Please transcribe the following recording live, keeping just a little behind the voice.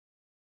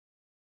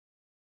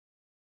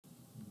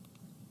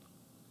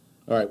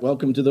All right,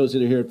 welcome to those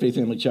that are here at Faith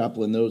Family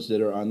Chapel and those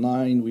that are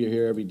online. We are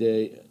here every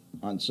day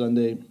on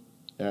Sunday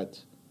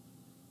at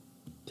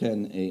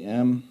 10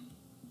 a.m.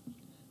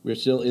 We're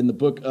still in the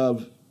book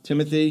of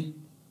Timothy,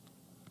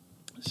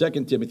 2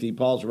 Timothy,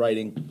 Paul's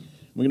writing.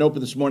 We're going to open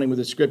this morning with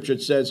a scripture.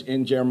 It says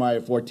in Jeremiah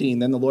 14,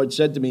 "Then the Lord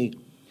said to me,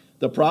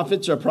 the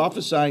prophets are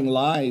prophesying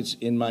lies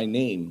in my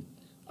name.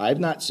 I have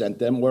not sent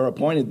them or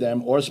appointed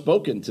them or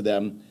spoken to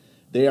them.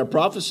 They are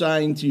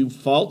prophesying to you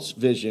false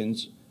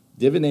visions,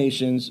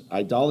 divinations,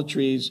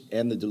 idolatries,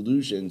 and the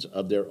delusions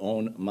of their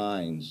own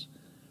minds.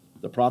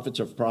 The prophets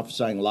are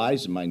prophesying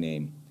lies in my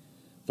name."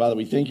 Father,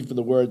 we thank you for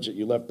the words that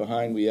you left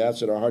behind. We ask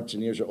that our hearts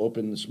and ears are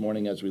open this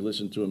morning as we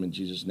listen to them. In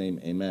Jesus' name,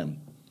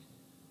 amen.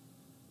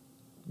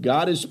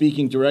 God is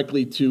speaking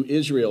directly to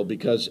Israel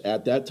because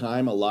at that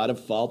time, a lot of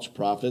false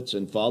prophets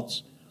and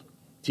false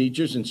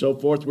teachers and so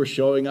forth were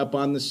showing up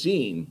on the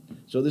scene.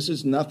 So this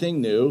is nothing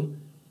new.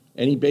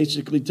 And he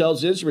basically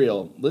tells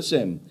Israel,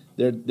 listen,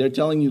 they're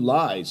telling you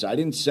lies. I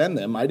didn't send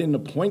them. I didn't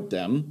appoint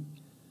them.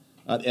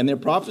 And they're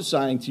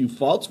prophesying to you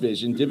false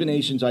vision,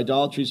 divinations,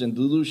 idolatries, and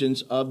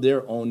delusions of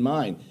their own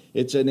mind.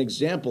 It's an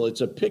example. It's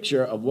a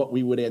picture of what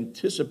we would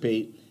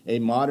anticipate a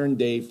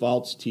modern-day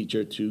false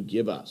teacher to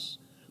give us.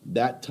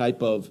 That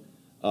type of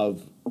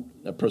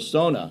a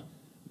persona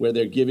where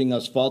they're giving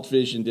us false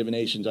vision,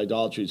 divinations,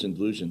 idolatries, and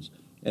delusions.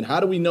 And how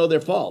do we know they're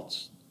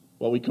false?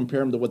 Well, we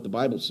compare them to what the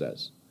Bible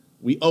says.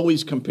 We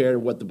always compare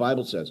what the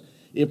Bible says.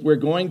 If we're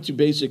going to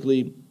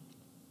basically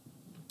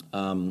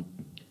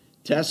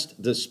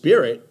test the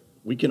Spirit,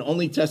 we can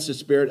only test the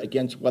Spirit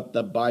against what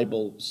the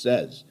Bible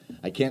says.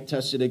 I can't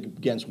test it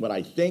against what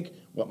I think,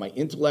 what my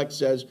intellect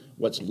says,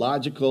 what's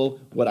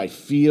logical, what I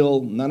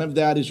feel. None of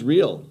that is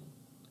real.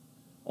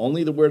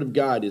 Only the Word of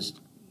God is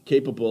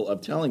capable of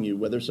telling you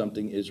whether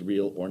something is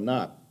real or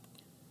not.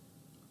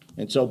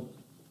 And so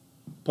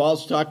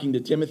Paul's talking to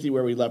Timothy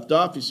where we left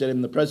off. He said,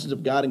 in the presence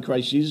of God and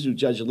Christ Jesus, who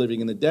judge the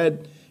living and the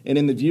dead, and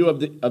in the view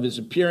of his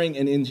appearing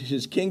and in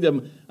his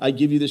kingdom, I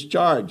give you this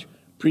charge.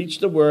 Preach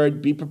the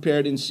word, be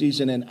prepared in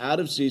season and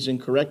out of season,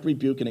 correct,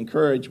 rebuke, and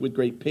encourage with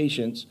great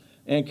patience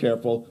and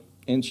careful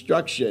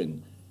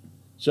instruction.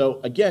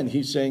 So again,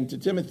 he's saying to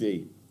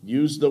Timothy,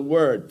 use the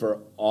word for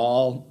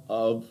all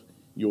of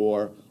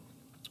your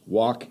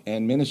walk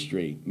and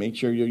ministry. Make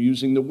sure you're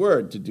using the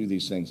word to do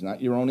these things,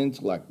 not your own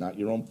intellect, not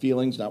your own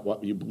feelings, not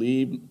what you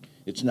believe.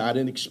 It's not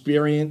an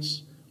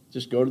experience.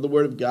 Just go to the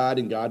word of God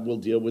and God will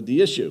deal with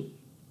the issue.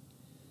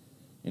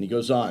 And he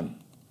goes on.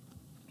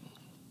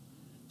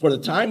 For the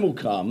time will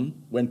come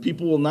when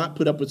people will not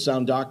put up with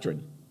sound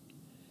doctrine.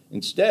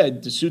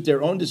 Instead, to suit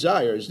their own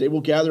desires, they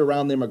will gather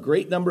around them a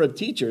great number of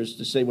teachers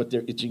to say what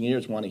their itching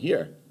ears want to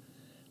hear.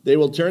 They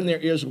will turn their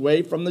ears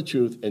away from the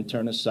truth and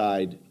turn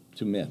aside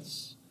to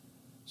myths.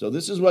 So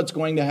this is what's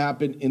going to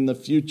happen in the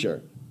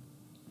future.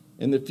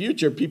 In the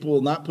future, people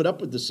will not put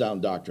up with the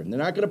sound doctrine. They're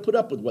not going to put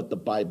up with what the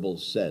Bible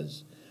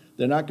says.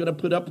 They're not going to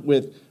put up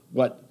with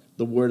what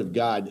the Word of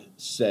God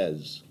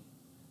says.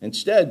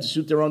 Instead, to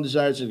suit their own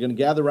desires, they're going to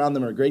gather around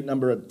them a great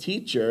number of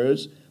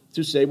teachers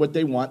to say what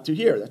they want to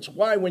hear. That's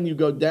why when you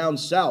go down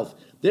south,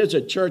 there's a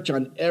church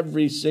on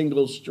every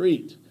single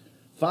street.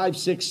 5,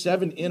 6,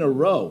 7 in a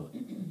row.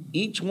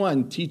 Each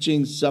one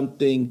teaching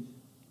something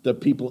the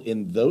people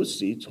in those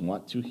seats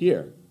want to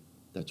hear.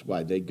 That's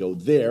why they go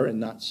there and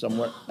not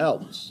somewhere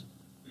else.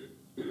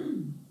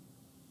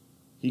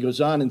 He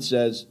goes on and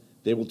says,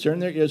 they will turn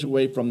their ears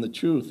away from the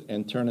truth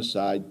and turn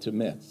aside to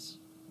myths.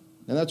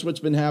 And that's what's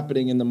been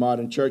happening in the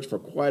modern church for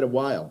quite a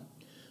while.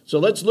 So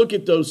let's look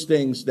at those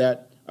things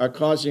that are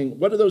causing,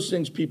 what are those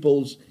things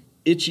people's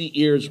itchy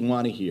ears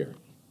want to hear?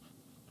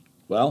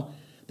 Well,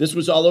 this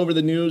was all over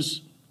the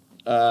news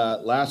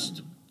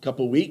last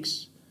couple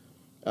weeks.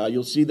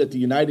 You'll see that the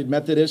United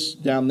Methodists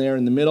down there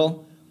in the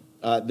middle,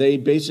 they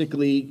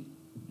basically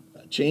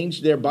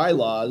changed their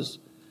bylaws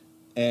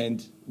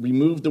and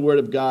removed the Word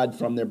of God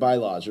from their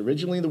bylaws.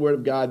 Originally, the Word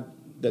of God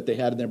that they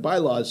had in their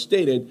bylaws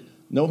stated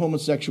no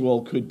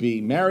homosexual could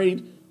be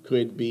married,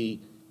 could be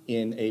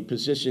in a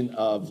position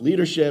of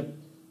leadership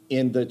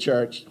in the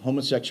church.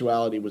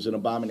 Homosexuality was an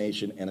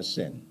abomination and a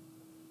sin.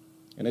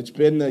 And it's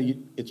been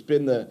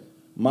the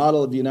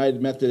model of the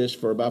United Methodists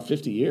for about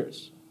 50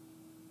 years.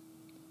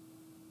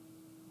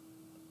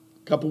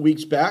 A couple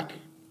weeks back,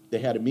 they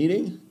had a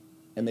meeting,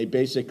 and they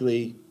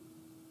basically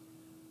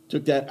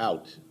took that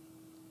out.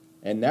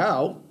 And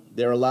now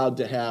they're allowed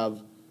to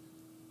have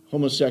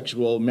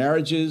homosexual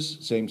marriages,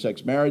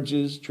 same-sex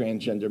marriages,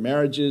 transgender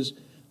marriages.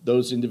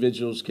 Those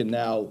individuals can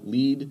now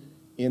lead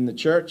in the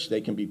church.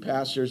 They can be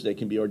pastors. They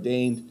can be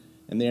ordained,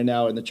 and they're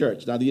now in the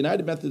church. Now, the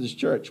United Methodist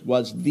Church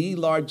was the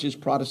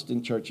largest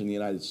Protestant church in the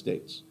United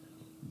States,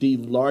 the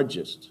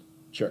largest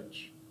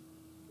church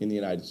in the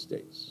United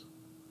States.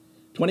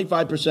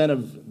 25%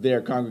 of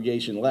their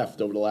congregation left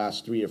over the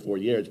last 3 or 4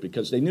 years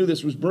because they knew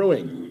this was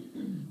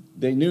brewing.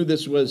 They knew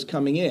this was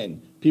coming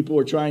in. People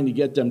were trying to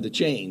get them to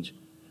change.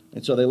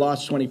 And so they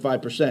lost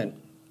 25%.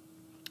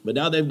 But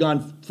now they've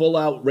gone full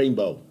out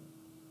rainbow.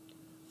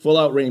 Full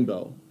out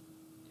rainbow.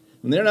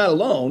 And they're not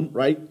alone,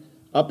 right?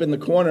 Up in the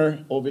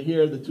corner over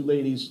here, the two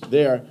ladies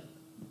there,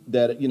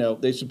 that,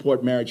 they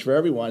support marriage for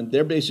everyone.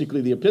 They're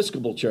basically the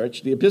Episcopal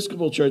Church. The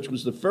Episcopal Church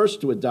was the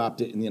first to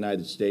adopt it in the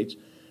United States.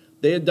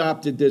 They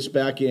adopted this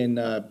back in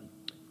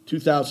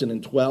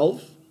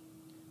 2012.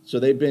 So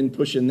they've been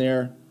pushing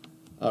their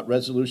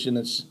resolution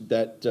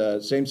that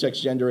same-sex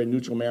gender and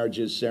neutral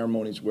marriages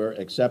ceremonies were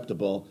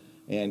acceptable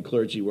and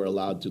clergy were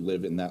allowed to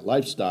live in that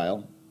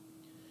lifestyle.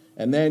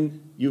 And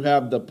then you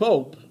have the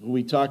Pope, who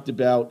we talked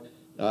about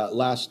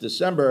last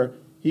December.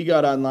 He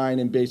got online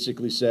and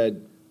basically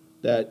said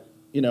that,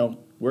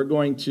 we're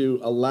going to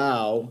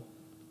allow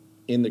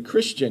in the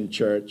Christian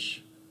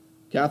church,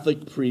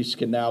 Catholic priests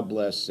can now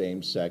bless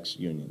same-sex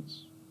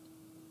unions.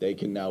 They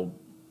can now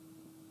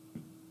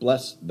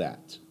bless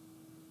that.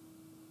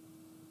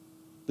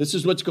 This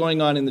is what's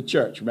going on in the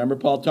church. Remember,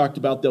 Paul talked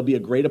about there'll be a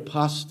great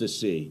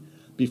apostasy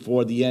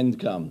before the end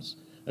comes.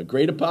 A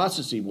great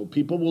apostasy where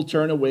people will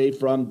turn away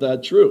from the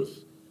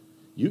truth.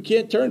 You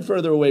can't turn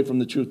further away from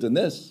the truth than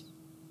this.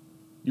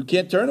 You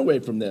can't turn away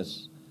from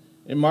this.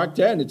 In Mark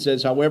 10, it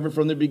says, however,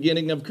 from the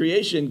beginning of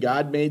creation,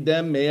 God made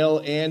them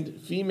male and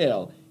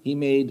female. He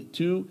made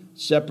two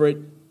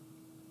separate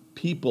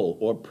people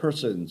or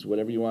persons,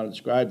 whatever you want to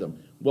describe them.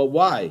 Well,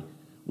 why?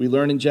 We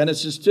learn in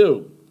Genesis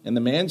 2. And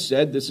the man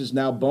said, this is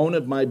now bone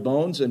of my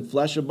bones and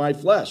flesh of my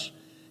flesh.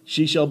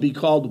 She shall be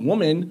called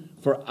woman,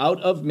 for out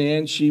of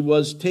man she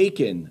was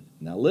taken.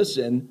 Now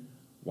listen,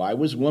 why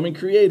was woman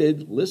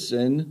created?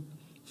 Listen,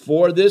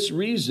 for this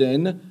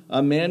reason,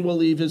 a man will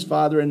leave his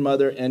father and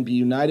mother and be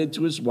united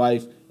to his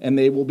wife, and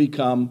they will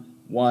become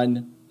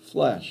one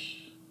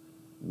flesh.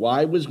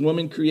 Why was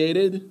woman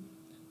created?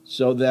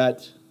 So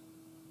that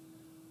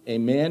a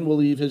man will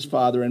leave his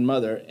father and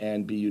mother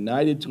and be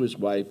united to his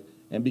wife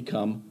and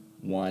become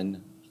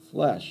one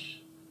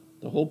flesh.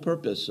 The whole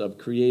purpose of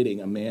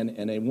creating a man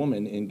and a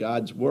woman in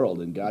God's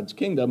world, in God's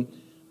kingdom,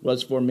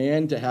 was for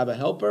man to have a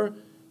helper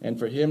and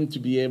for him to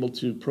be able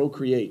to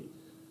procreate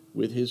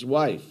with his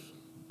wife,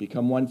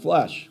 become one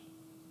flesh.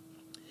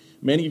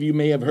 Many of you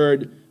may have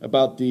heard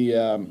about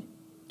the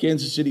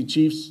Kansas City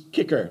Chiefs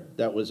kicker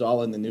that was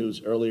all in the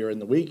news earlier in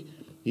the week.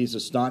 He's a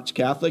staunch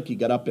Catholic. He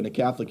got up in a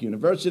Catholic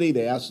university.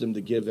 They asked him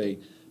to give a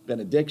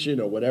benediction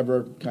or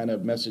whatever kind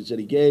of message that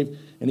he gave,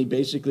 and he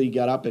basically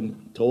got up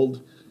and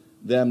told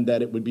them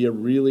that it would be a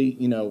really,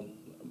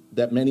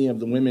 that many of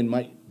the women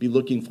might be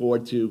looking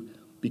forward to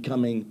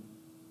becoming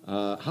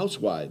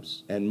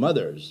housewives and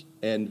mothers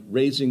and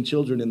raising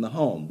children in the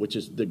home, which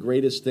is the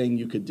greatest thing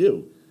you could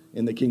do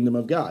in the kingdom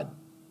of God.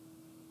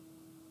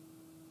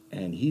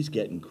 And he's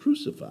getting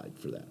crucified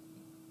for that.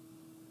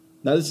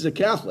 Now, this is a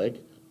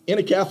Catholic in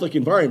a Catholic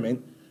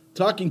environment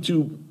talking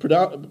to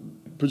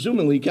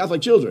presumably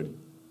Catholic children.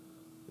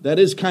 That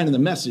is kind of the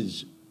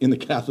message in the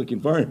Catholic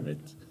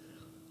environment.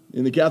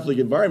 In the Catholic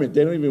environment,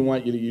 they don't even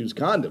want you to use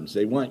condoms.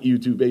 They want you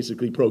to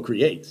basically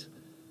procreate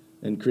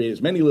and create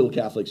as many little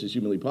Catholics as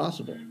humanly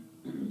possible.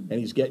 And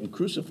he's getting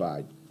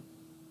crucified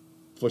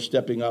for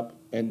stepping up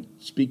and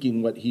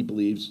speaking what he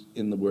believes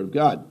in the Word of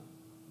God.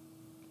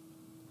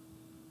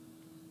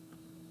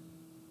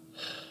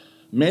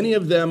 Many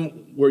of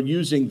them were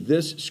using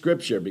this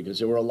scripture because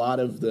there were a lot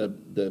of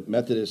the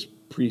Methodist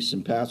priests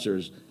and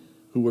pastors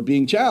who were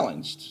being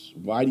challenged.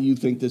 Why do you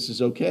think this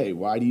is okay?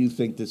 Why do you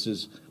think this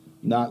is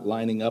not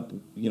lining up,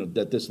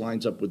 that this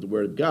lines up with the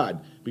Word of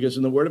God? Because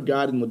in the Word of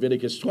God in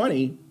Leviticus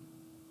 20,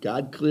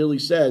 God clearly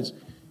says,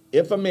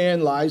 if a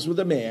man lies with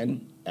a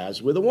man,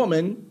 as with a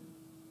woman,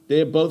 they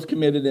have both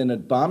committed an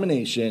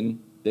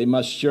abomination. They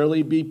must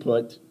surely be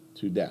put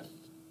to death.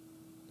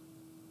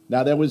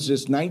 Now, there was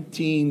this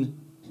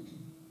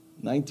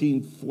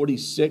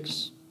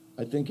 1946,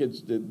 I think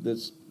it's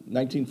this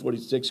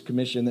 1946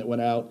 commission that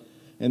went out,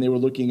 and they were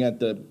looking at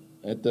the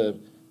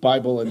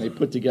Bible, and they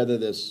put together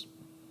this,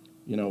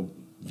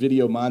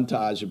 video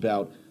montage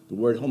about the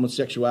word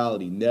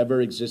homosexuality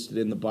never existed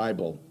in the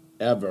Bible,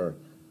 ever,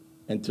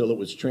 until it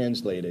was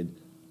translated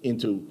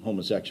into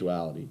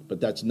homosexuality.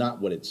 But that's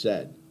not what it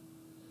said.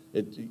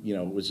 It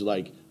was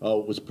like, it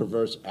was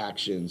perverse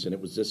actions, and it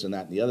was this and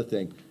that and the other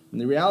thing.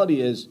 And the reality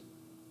is,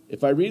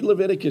 if I read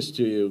Leviticus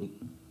to you,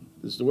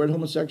 is the word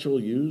homosexual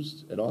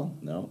used at all?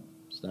 No,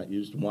 it's not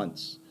used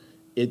once.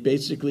 It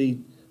basically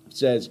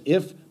says,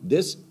 if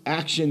this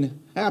action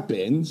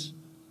happens,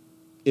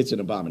 it's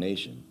an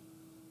abomination,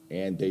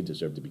 and they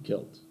deserve to be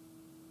killed.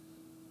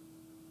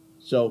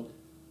 So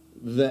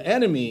the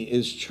enemy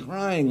is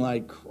trying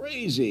like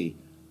crazy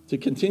to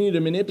continue to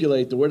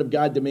manipulate the Word of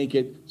God to make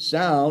it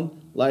sound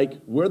like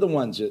we're the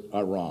ones that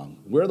are wrong.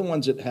 We're the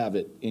ones that have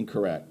it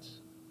incorrect.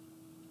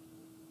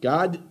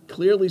 God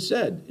clearly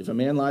said, if a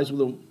man lies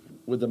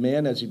with a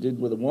man as he did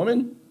with a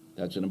woman,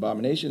 that's an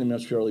abomination and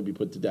must surely be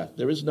put to death.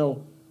 There's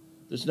no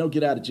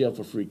get out of jail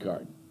for free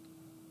card.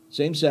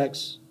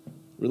 Same-sex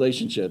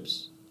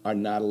relationships are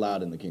not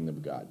allowed in the kingdom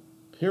of God.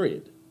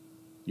 Period.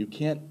 You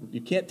can't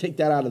take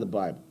that out of the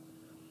Bible.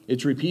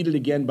 It's repeated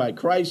again by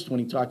Christ when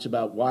he talks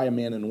about why a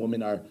man and a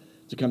woman are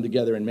to come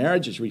together in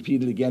marriage. It's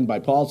repeated again by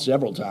Paul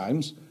several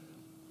times.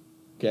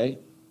 Okay?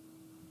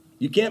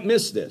 You can't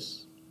miss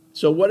this.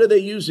 So what are they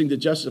using to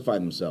justify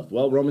themselves?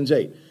 Well, Romans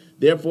 8.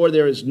 Therefore,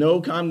 there is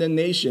no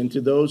condemnation to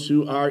those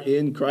who are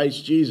in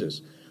Christ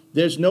Jesus.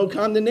 There's no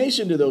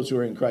condemnation to those who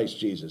are in Christ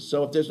Jesus.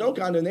 So if there's no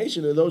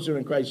condemnation to those who are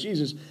in Christ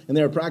Jesus and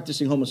they're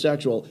practicing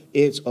homosexual,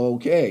 it's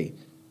okay.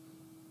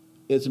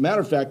 As a matter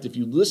of fact, if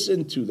you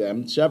listen to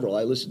them,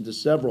 I listened to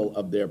several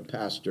of their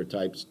pastor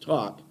types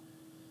talk,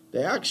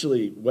 they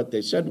actually, what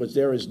they said was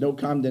there is no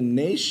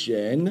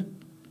condemnation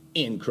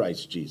in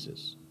Christ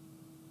Jesus.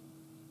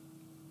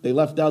 They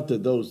left out to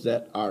those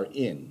that are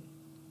in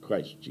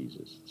Christ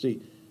Jesus.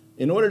 See,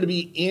 in order to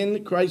be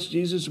in Christ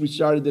Jesus, we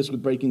started this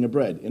with breaking the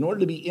bread. In order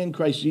to be in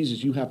Christ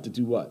Jesus, you have to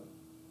do what?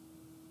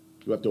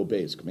 You have to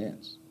obey his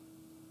commands.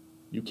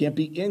 You can't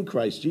be in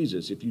Christ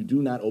Jesus if you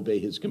do not obey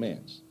his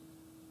commands.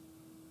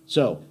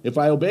 So, if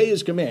I obey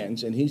his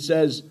commands, and he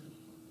says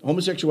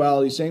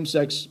homosexuality,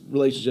 same-sex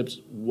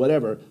relationships,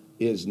 whatever,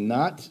 is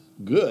not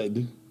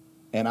good,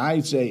 and I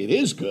say it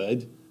is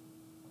good,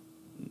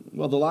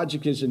 well, the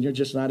logic is, and you're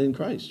just not in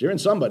Christ. You're in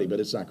somebody, but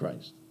it's not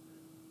Christ.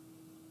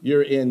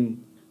 You're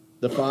in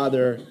the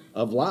father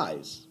of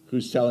lies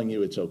who's telling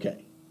you it's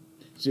okay.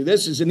 See,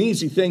 this is an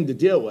easy thing to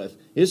deal with.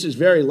 This is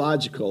very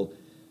logical.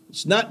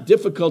 It's not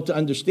difficult to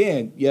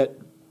understand, yet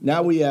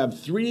now we have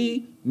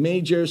 3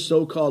 major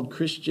so-called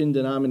Christian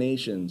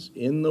denominations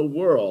in the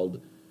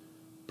world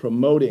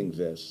promoting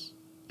this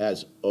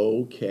as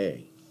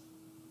okay.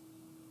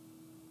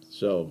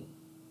 So,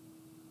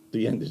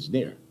 the end is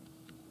near.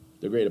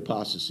 The great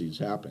apostasy is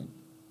happening.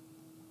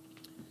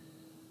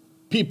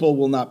 People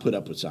will not put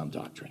up with sound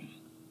doctrine.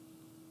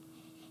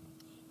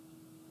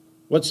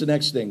 What's the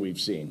next thing we've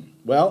seen?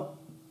 Well,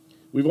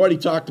 we've already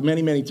talked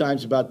many, many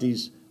times about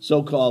these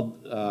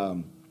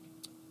so-called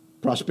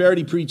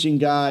prosperity preaching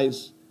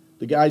guys,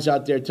 the guys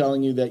out there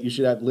telling you that you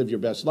should live your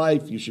best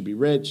life, you should be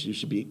rich, you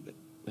should be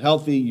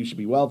healthy, you should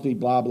be wealthy,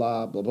 blah,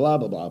 blah, blah, blah,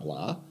 blah, blah,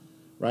 blah,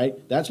 right?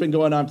 That's been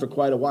going on for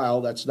quite a while.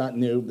 That's not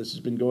new. This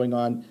has been going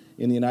on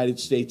in the United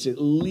States at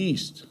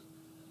least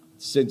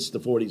since the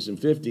 40s and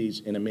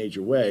 50s in a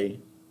major way.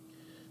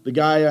 The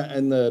guy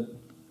on the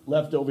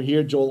left over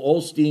here, Joel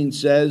Osteen,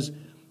 says,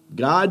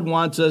 God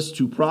wants us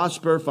to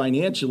prosper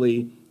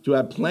financially, to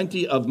have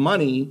plenty of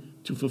money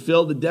to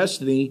fulfill the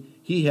destiny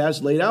he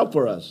has laid out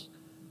for us.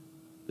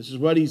 This is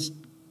what he's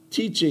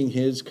teaching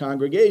his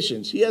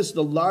congregations. He has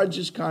the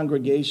largest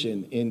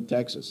congregation in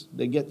Texas.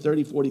 They get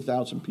 30,000,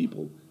 40,000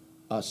 people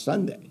a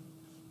Sunday.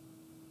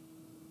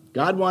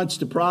 God wants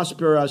to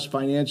prosper us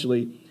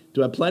financially,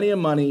 to have plenty of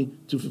money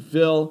to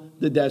fulfill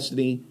the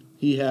destiny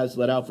he has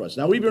let out for us.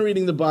 Now, we've been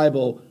reading the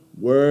Bible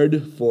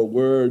word for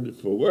word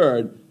for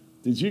word.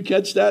 Did you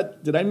catch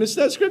that? Did I miss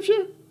that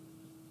scripture?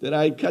 Did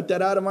I cut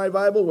that out of my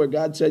Bible where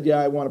God said, yeah,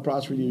 I want to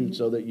prosper you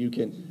so that you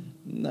can...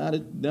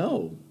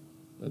 No.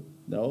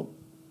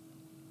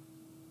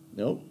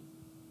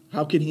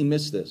 How can he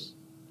miss this?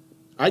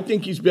 I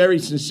think he's very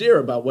sincere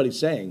about what he's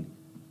saying.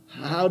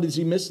 How does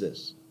he miss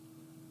this?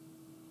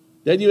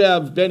 Then you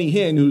have Benny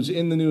Hinn, who's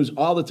in the news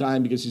all the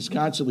time because he's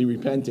constantly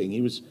repenting.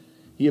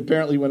 He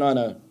apparently went on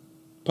a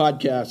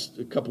podcast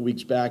a couple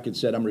weeks back and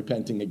said, I'm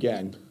repenting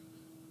again.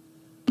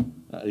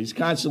 He's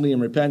constantly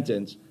in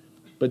repentance.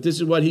 But this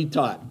is what he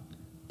taught.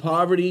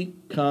 Poverty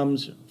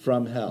comes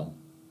from hell.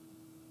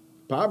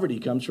 Poverty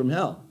comes from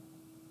hell.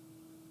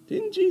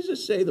 Didn't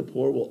Jesus say the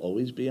poor will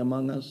always be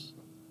among us?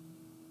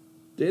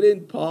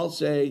 Didn't Paul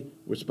say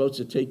we're supposed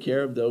to take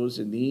care of those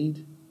in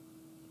need?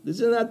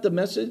 Isn't that the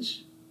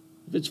message?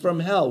 If it's from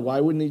hell, why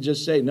wouldn't he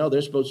just say, no,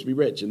 they're supposed to be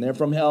rich, and they're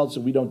from hell,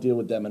 so we don't deal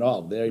with them at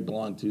all. They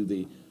belong to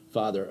the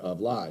father of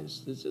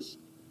lies. It's just,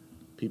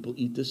 people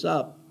eat this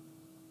up.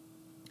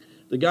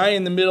 The guy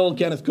in the middle,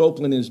 Kenneth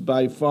Copeland, is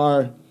by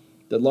far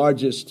the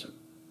largest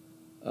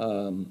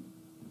guy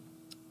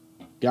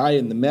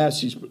in the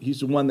mess. He's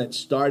the one that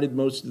started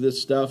most of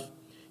this stuff.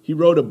 He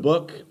wrote a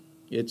book.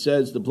 It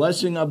says, the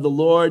blessing of the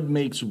Lord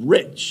makes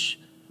rich.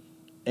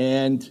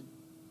 And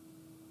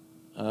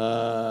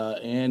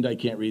I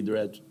can't read the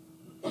rest.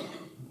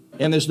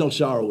 And there's no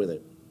sorrow with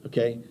it,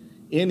 okay?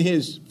 In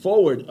his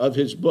foreword of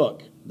his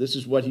book, this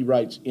is what he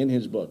writes in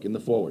his book, in the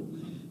foreword.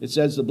 It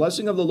says, the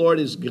blessing of the Lord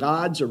is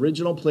God's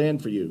original plan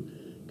for you.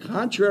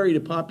 Contrary to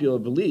popular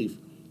belief,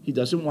 he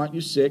doesn't want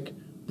you sick,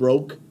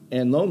 broke,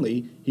 and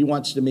lonely. He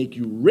wants to make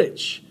you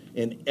rich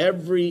in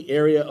every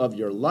area of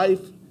your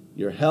life,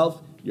 your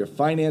health, your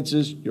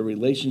finances, your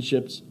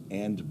relationships,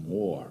 and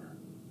more.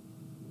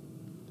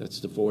 That's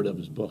the foreword of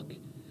his book.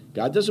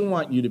 God doesn't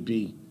want you to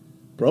be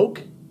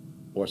broke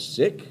or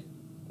sick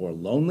or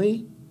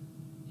lonely.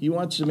 He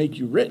wants to make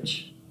you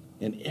rich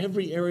in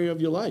every area of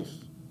your life.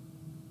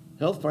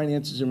 Health,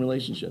 finances, and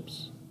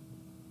relationships.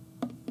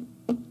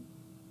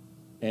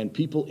 And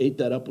people ate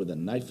that up with a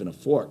knife and a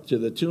fork to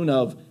the tune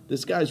of,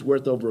 this guy's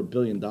worth over $1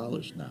 billion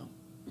now.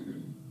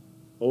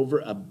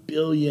 Over $1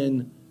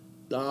 billion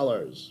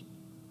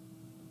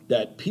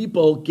that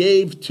people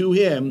gave to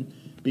him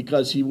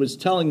because he was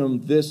telling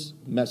them this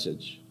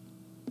message.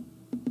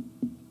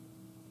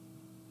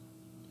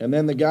 And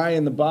then the guy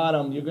in the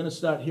bottom, you're going to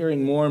start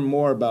hearing more and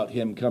more about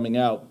him coming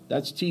out.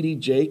 That's T.D.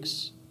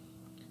 Jakes.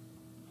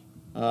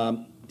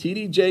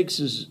 T.D. Jakes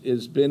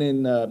has been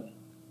in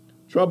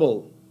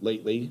trouble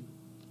lately.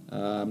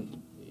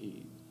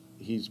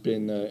 He's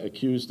been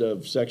accused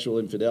of sexual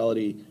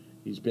infidelity.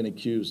 He's been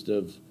accused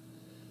of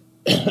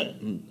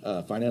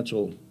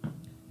financial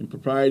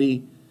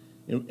impropriety.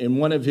 In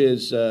one of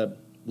his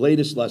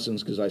latest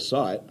lessons, because I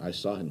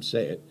saw him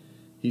say it,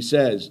 he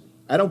says,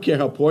 I don't care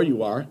how poor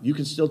you are, you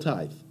can still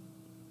tithe.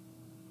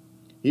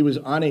 He was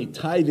on a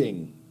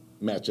tithing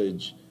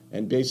message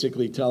and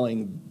basically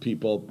telling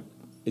people,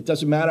 it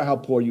doesn't matter how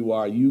poor you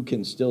are, you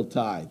can still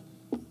tithe.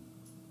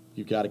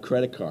 You've got a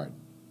credit card.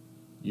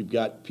 You've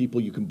got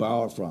people you can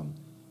borrow from.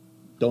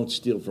 Don't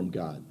steal from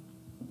God.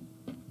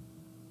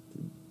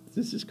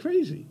 This is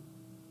crazy.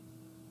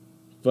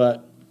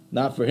 But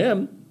not for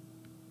him,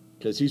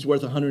 because he's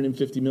worth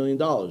 $150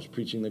 million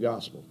preaching the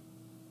gospel.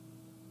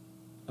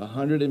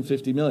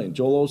 $150 million.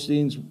 Joel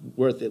Osteen's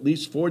worth at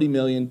least $40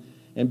 million,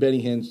 and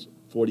Benny Hinn's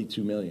 $42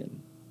 million.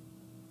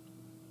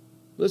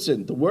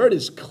 Listen, the word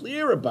is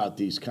clear about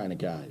these kind of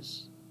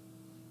guys.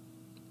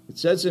 It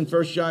says in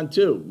 1 John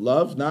 2,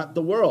 love not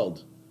the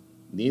world,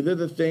 neither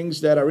the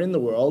things that are in the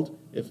world.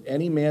 If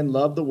any man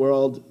love the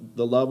world,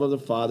 the love of the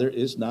Father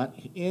is not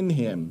in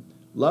him.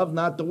 Love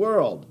not the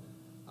world.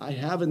 I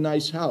have a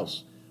nice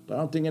house, but I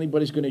don't think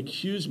anybody's going to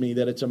accuse me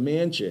that it's a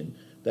mansion,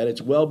 that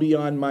it's well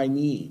beyond my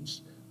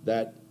needs,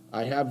 that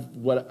I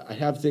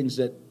have things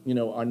that,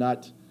 are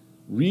not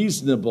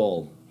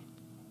reasonable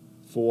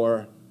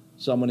for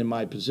someone in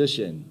my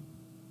position.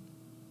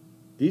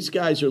 These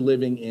guys are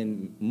living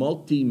in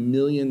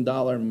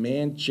multi-million-dollar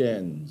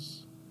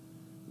mansions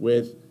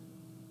with,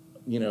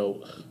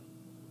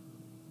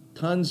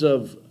 tons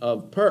of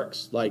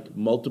perks, like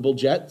multiple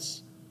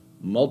jets,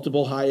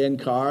 multiple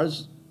high-end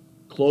cars,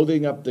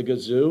 clothing up the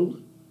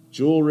gazoo,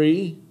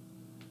 jewelry,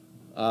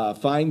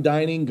 fine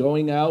dining,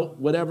 going out,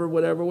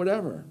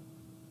 whatever.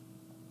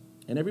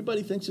 And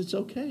everybody thinks it's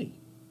okay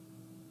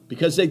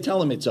because they tell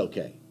them it's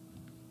okay.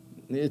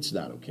 It's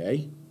not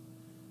okay.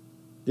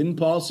 Didn't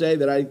Paul say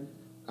that I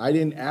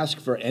didn't ask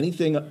for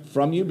anything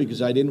from you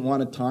because I didn't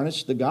want to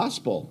tarnish the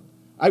gospel?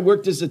 I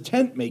worked as a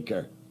tent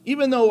maker.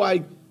 Even though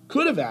I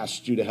could have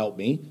asked you to help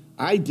me,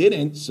 I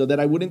didn't, so that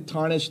I wouldn't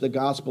tarnish the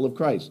gospel of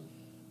Christ.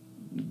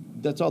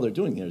 That's all they're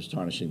doing here, is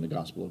tarnishing the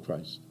gospel of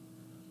Christ.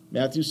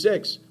 Matthew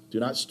 6, do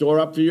not store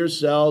up for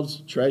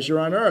yourselves treasure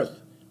on earth,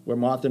 where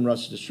moth and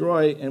rust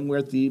destroy and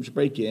where thieves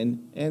break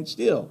in and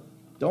steal.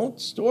 Don't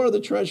store the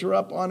treasure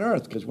up on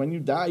earth, because when you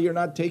die, you're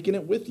not taking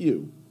it with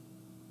you.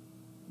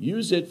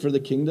 Use it for the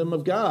kingdom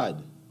of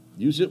God.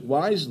 Use it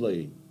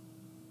wisely.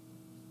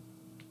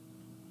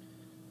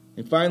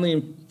 And finally,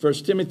 in 1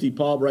 Timothy,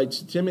 Paul writes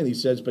to Timothy, he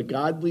says, but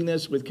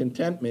godliness with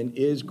contentment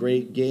is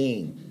great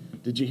gain.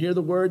 Did you hear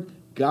the word?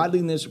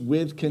 Godliness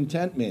with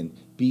contentment.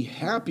 Be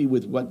happy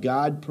with what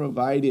God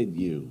provided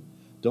you.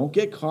 Don't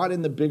get caught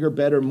in the bigger,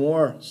 better,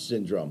 more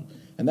syndrome.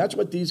 And that's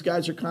what these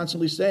guys are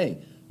constantly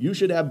saying. You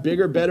should have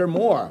bigger, better,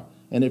 more.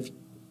 And if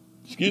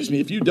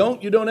you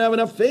don't have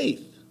enough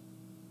faith.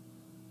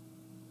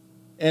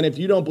 And if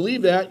you don't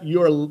believe that,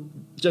 you're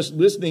just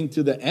listening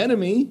to the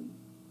enemy.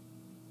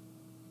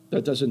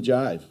 That doesn't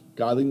jive.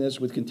 Godliness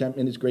with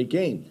contentment is great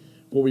gain.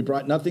 For we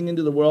brought nothing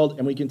into the world,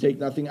 and we can take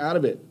nothing out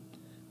of it.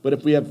 But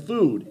if we have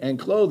food and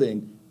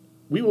clothing,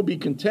 we will be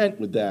content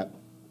with that.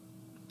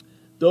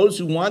 Those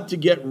who want to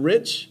get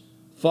rich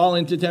fall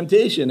into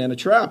temptation and a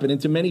trap and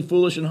into many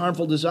foolish and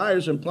harmful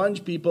desires and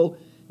plunge people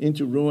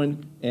into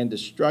ruin and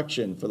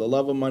destruction. For the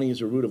love of money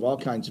is a root of all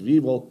kinds of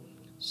evil.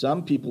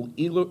 Some people,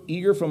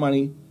 eager for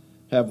money,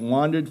 have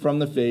wandered from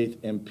the faith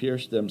and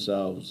pierced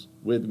themselves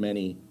with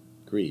many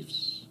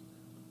griefs.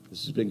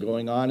 This has been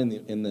going on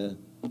in the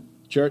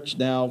church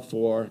now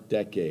for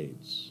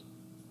decades,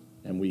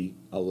 and we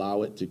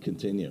allow it to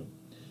continue.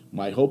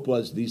 My hope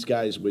was these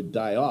guys would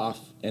die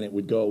off and it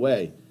would go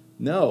away.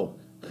 No,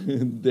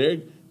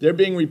 they're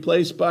being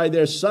replaced by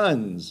their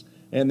sons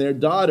and their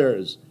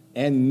daughters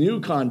and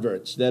new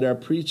converts that are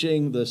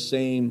preaching the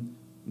same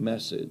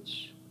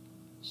message.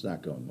 It's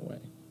not going away.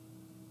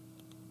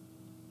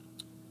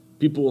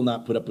 People will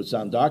not put up with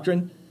sound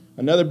doctrine.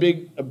 Another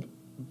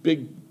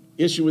big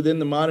issue within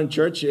the modern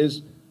church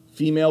is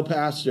female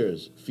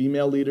pastors,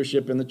 female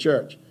leadership in the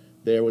church.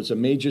 There was a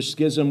major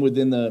schism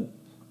within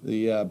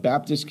the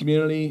Baptist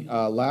community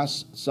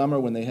last summer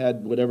when they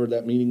had whatever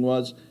that meeting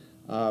was,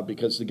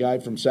 because the guy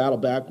from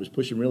Saddleback was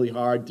pushing really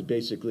hard to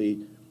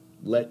basically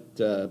let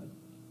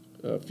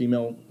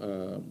female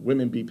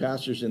women be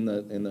pastors in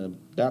the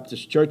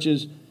Baptist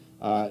churches.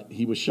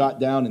 He was shot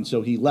down, and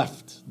so he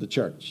left the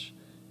church.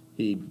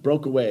 He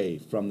broke away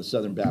from the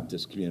Southern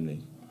Baptist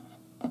community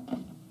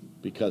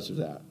because of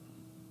that.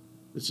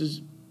 This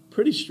is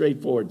pretty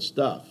straightforward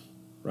stuff,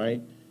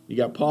 right? You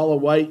got Paula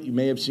White. You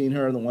may have seen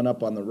her, the one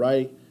up on the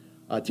right.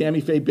 Tammy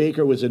Faye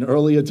Baker was an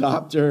early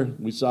adopter.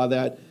 We saw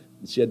that.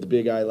 She had the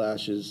big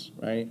eyelashes,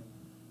 right?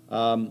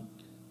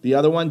 The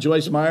other one,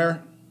 Joyce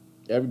Meyer.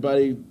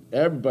 Everybody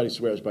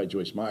swears by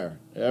Joyce Meyer.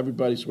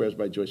 Everybody swears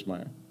by Joyce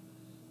Meyer.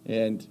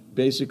 And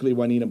basically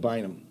Juanita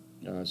Bynum.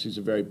 She's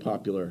a very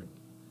popular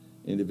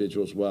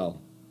individual as well.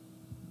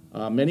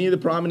 Many of the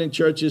prominent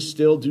churches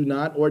still do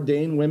not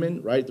ordain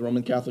women, right? The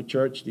Roman Catholic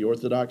Church, the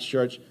Orthodox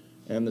Church,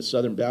 and the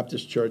Southern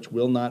Baptist Church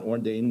will not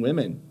ordain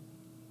women.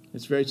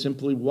 It's very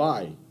simply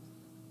why.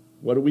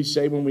 What do we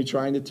say when we're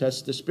trying to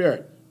test the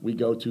Spirit? We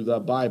go to the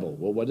Bible.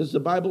 Well, what does the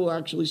Bible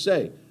actually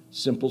say?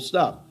 Simple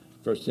stuff.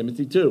 1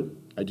 Timothy 2.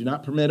 I do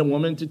not permit a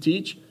woman to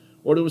teach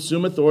or to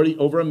assume authority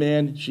over a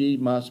man. She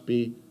must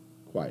be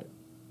quiet.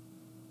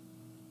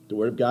 The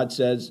Word of God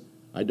says,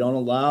 I don't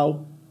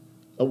allow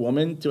a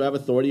woman to have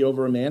authority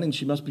over a man, and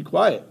she must be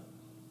quiet.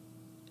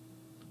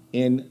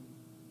 In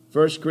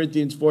 1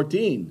 Corinthians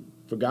 14,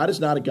 for God is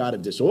not a God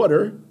of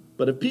disorder,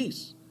 but of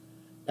peace,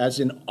 as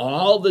in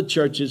all the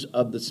churches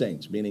of the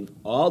saints, meaning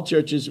all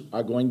churches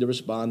are going to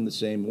respond the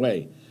same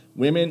way.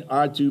 Women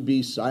are to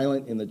be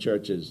silent in the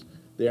churches.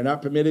 They are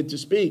not permitted to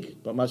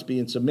speak, but must be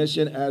in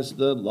submission as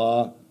the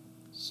law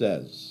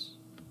says.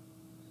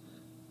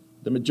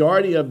 The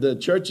majority of the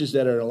churches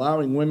that are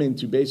allowing women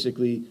to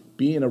basically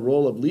be in a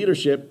role of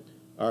leadership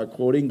are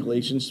quoting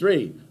Galatians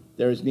 3.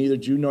 There is neither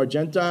Jew nor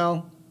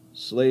Gentile,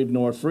 slave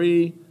nor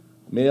free,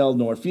 male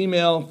nor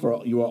female,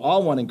 for you are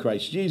all one in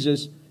Christ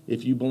Jesus.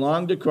 If you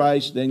belong to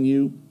Christ, then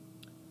you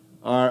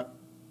are,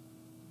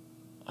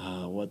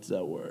 what's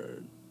that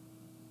word?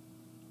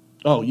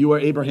 Oh, you are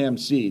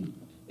Abraham's seed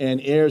and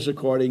heirs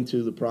according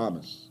to the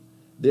promise.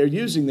 They're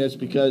using this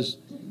because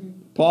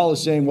Paul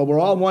is saying, well, we're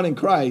all one in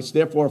Christ.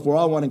 Therefore, if we're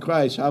all one in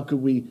Christ, how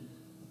could we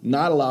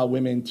not allow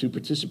women to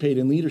participate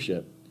in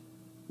leadership?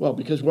 Well,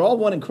 because we're all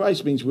one in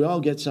Christ means we all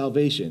get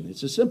salvation.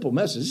 It's a simple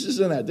message. This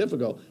isn't that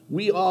difficult.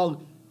 We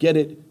all get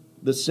it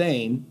the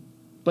same,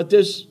 but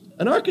there's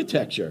an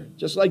architecture.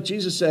 Just like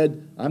Jesus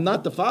said, I'm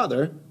not the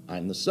Father,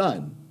 I'm the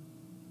Son.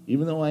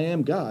 Even though I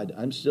am God,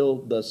 I'm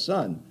still the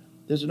Son.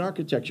 There's an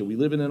architecture. We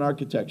live in an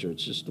architecture.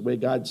 It's just the way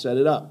God set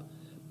it up.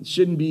 It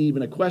shouldn't be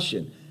even a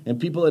question. And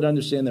people that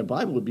understand their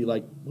Bible would be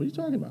like, what are you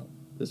talking about?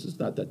 This is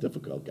not that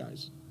difficult,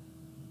 guys.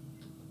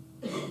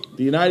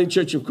 The United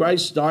Church of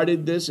Christ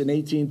started this in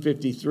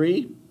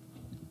 1853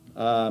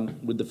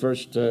 with the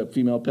first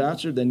female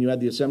pastor. Then you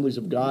had the Assemblies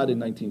of God in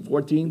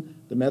 1914.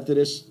 The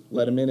Methodists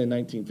let them in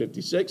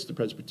 1956. The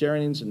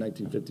Presbyterians in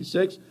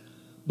 1956.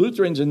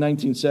 Lutherans in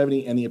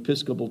 1970. And the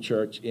Episcopal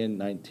Church in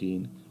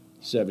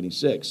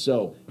 1976.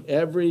 So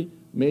every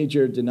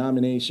major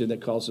denomination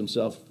that calls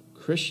himself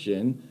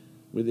Christian,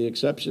 with the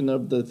exception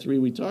of the three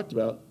we talked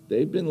about,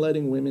 they've been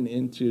letting women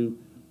into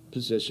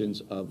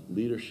positions of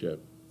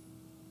leadership.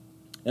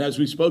 And as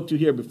we spoke to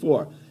here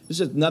before, this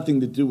has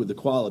nothing to do with the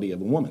quality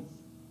of a woman.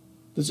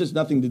 This has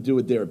nothing to do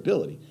with their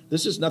ability.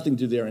 This has nothing to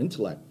do with their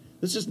intellect.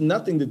 This has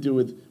nothing to do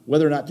with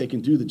whether or not they can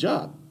do the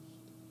job.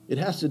 It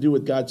has to do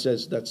with God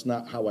says, that's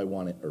not how I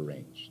want it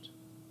arranged.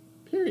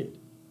 Period.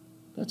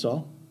 That's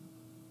all.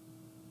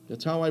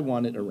 That's how I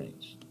want it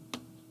arranged.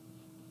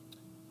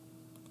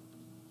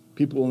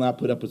 People will not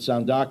put up with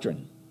sound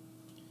doctrine.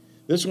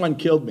 This one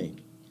killed me.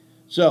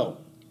 So,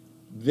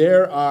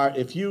 there are,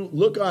 if you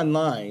look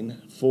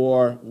online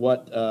for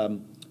what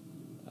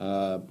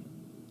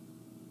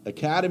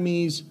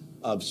academies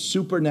of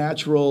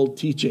supernatural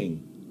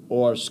teaching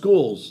or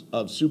schools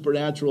of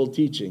supernatural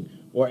teaching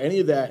or any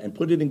of that and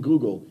put it in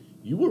Google,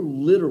 you will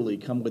literally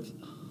come with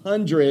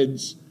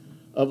hundreds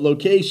of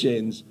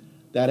locations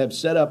that have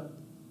set up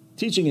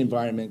teaching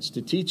environments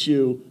to teach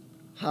you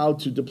how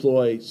to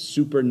deploy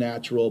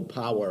supernatural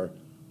power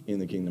in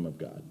the kingdom of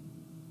God.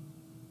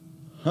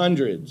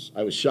 Hundreds.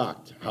 I was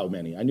shocked how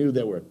many. I knew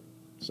there were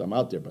some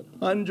out there, but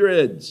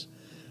hundreds.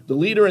 The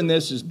leader in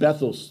this is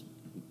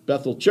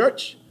Bethel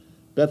Church.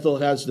 Bethel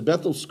has the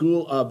Bethel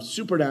School of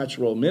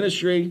Supernatural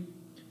Ministry.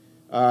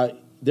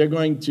 They're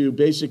going to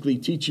basically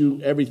teach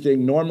you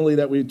everything normally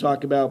that we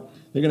talk about.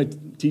 They're going to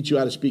teach you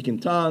how to speak in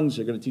tongues.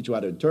 They're going to teach you how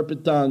to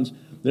interpret tongues.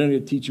 They're going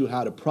to teach you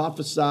how to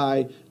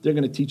prophesy. They're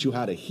going to teach you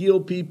how to heal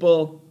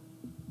people.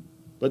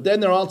 But then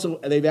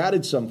they've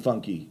added some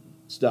funky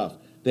stuff.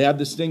 They have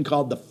this thing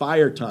called the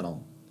fire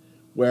tunnel,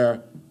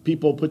 where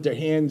people put their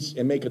hands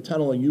and make a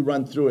tunnel and you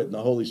run through it, and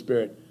the Holy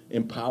Spirit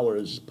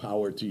empowers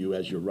power to you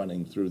as you're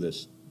running through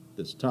this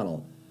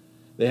tunnel.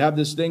 They have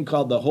this thing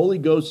called the Holy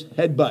Ghost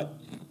headbutt.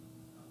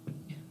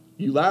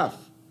 You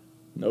laugh.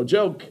 No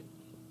joke.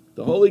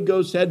 The Holy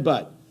Ghost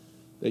headbutt.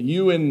 That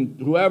you and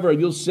whoever,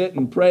 you'll sit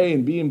and pray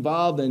and be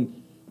involved,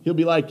 and he'll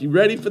be like, you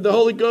ready for the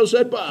Holy Ghost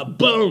headbutt?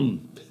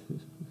 Boom!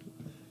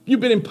 You've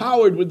been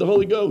empowered with the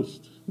Holy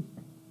Ghost.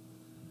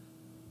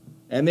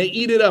 And they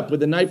eat it up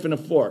with a knife and a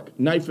fork.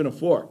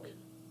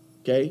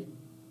 Okay?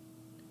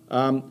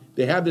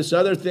 They have this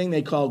other thing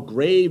they call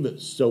grave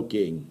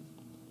soaking.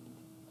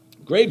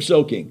 Grave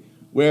soaking,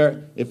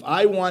 where if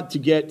I want to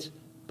get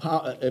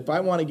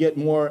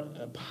more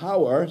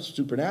power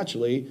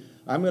supernaturally,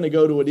 I'm going to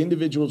go to an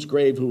individual's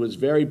grave who is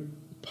very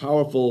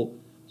powerful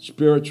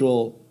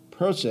spiritual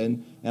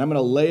person, and I'm going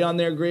to lay on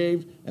their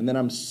grave, and then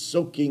I'm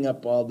soaking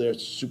up all their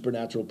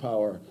supernatural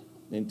power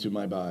into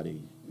my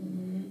body.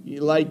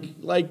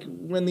 Like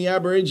when the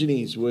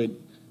Aborigines would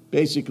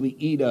basically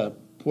eat a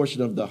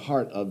portion of the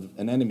heart of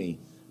an enemy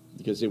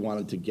because they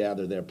wanted to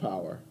gather their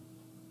power.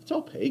 It's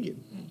all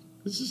pagan.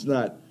 This is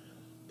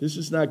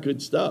not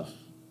good stuff.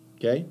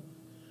 Okay?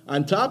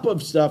 On top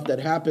of stuff that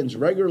happens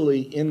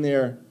regularly in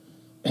their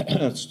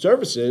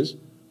services,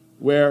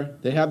 where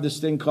they have this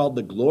thing called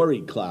the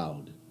glory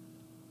cloud.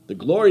 The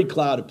glory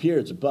cloud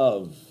appears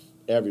above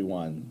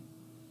everyone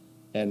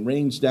and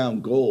rains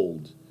down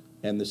gold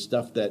and the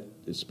stuff that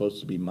is supposed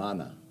to be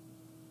manna.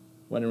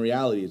 When in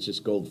reality, it's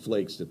just gold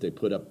flakes that they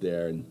put up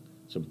there and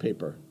some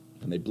paper,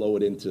 and they blow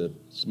it into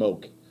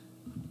smoke.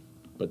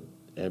 But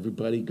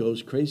everybody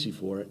goes crazy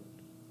for it.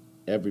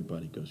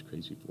 Everybody goes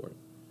crazy for it.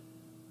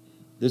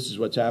 This is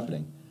what's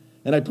happening.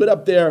 And I put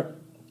up there,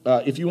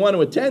 if you want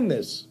to attend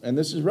this, and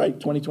this is right,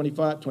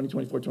 2025,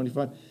 2024,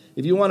 25,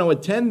 if you want to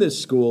attend this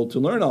school to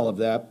learn all of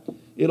that,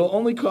 it'll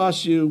only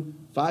cost you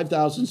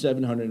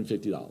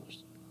 $5,750.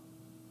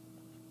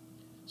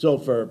 So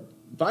for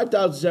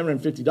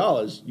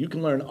 $5,750, you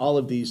can learn all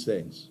of these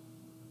things.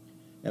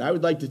 And I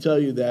would like to tell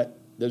you that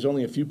there's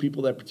only a few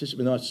people that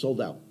participate. No, it's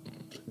sold out.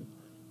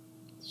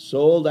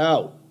 Sold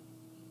out.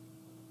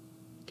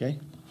 Okay?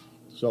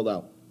 Sold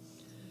out.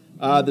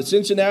 The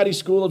Cincinnati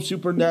School of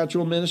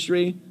Supernatural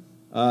Ministry,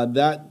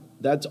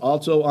 that's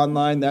also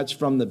online. That's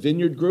from the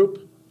Vineyard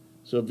Group.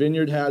 So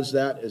Vineyard has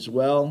that as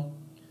well.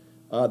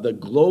 The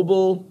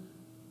Global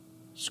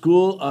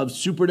School of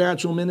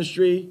Supernatural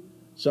Ministry,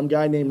 some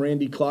guy named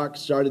Randy Clark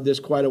started this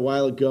quite a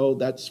while ago.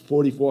 That's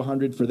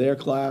 $4,400 for their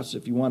class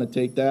if you want to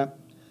take that.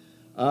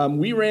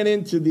 We ran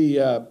into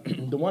the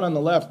one on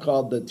the left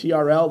called the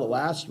TRL, the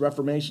Last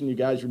Reformation. You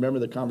guys remember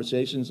the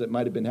conversations that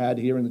might have been had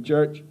here in the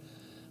church,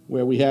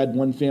 where we had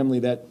one family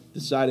that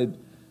decided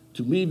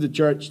to leave the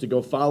church to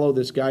go follow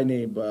this guy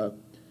named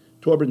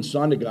Torben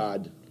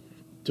Sondergaard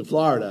to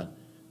Florida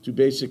to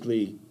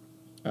basically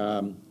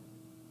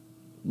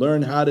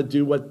learn how to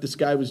do what this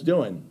guy was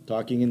doing,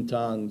 talking in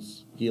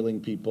tongues, healing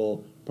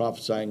people,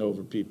 prophesying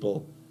over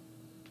people.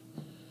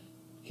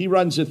 He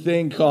runs a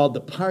thing called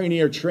the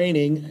Pioneer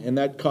Training, and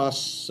that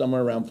costs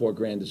somewhere around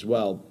 $4,000 as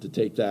well to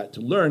take that, to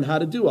learn how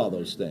to do all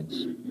those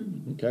things.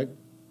 Okay?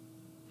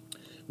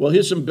 Well,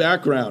 here's some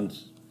background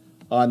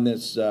on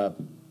this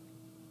Torben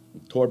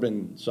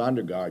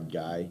Sondergaard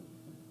guy.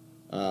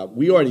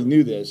 We already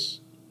knew this.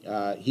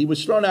 He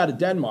was thrown out of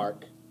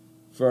Denmark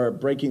for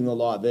breaking the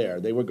law there.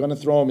 They were going to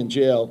throw him in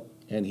jail,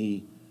 and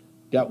he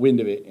got wind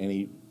of it, and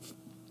he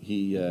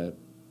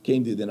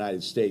came to the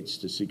United States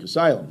to seek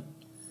asylum.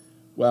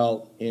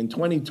 Well, in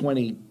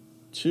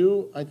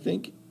 2022, I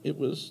think it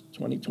was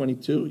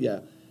 2022, yeah.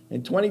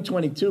 In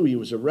 2022, he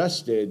was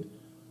arrested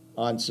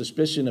on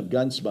suspicion of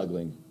gun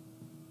smuggling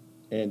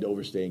and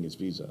overstaying his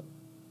visa.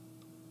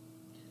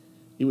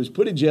 He was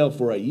put in jail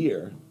for a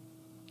year.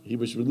 He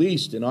was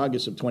released in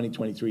August of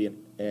 2023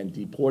 and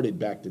deported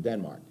back to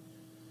Denmark.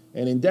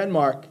 And in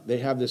Denmark, they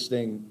have this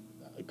thing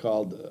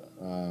called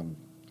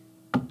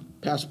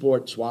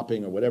passport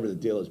swapping or whatever the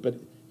deal is. But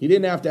he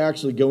didn't have to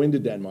actually go into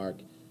Denmark.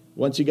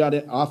 Once he got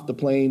off the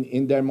plane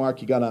in Denmark,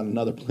 he got on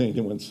another plane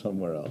and went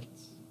somewhere else.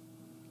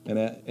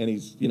 And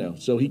he's,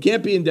 so he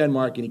can't be in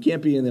Denmark and he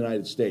can't be in the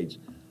United States.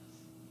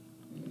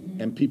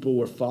 And people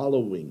were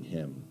following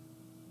him.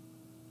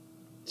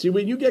 See,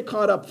 when you get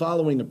caught up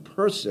following a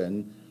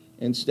person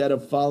instead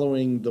of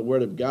following the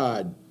Word of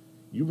God,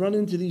 you run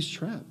into these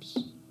traps.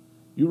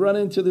 You run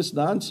into this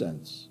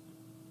nonsense.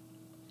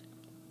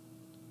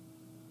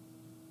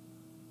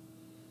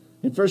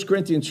 In 1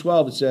 Corinthians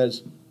 12, it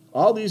says,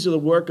 all these are the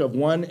work of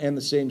one and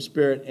the same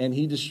Spirit, and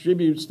he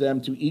distributes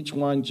them to each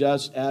one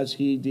just as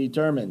he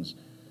determines.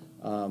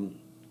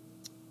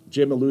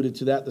 Jim alluded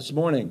to that this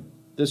morning.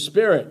 The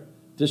Spirit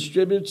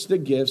distributes the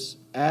gifts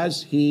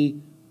as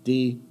he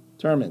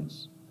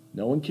determines.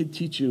 No one can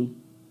teach you.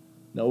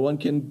 No one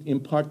can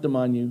impart them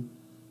on you.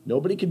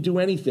 Nobody can do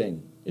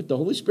anything. If the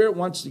Holy Spirit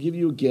wants to give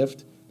you a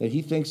gift that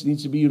he thinks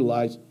needs to be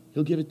utilized,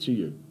 he'll give it to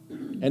you.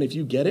 And if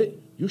you get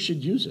it, you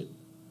should use it.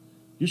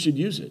 You should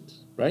use it,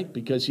 right?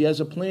 Because he has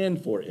a plan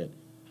for it.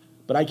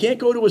 But I can't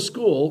go to a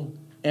school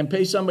and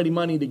pay somebody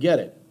money to get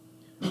it.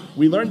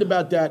 We learned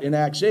about that in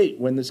Acts 8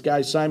 when this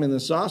guy Simon the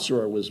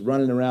Sorcerer was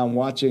running around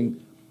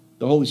watching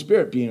the Holy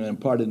Spirit being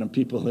imparted on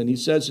people. And he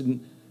says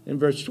in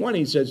verse 20,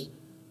 he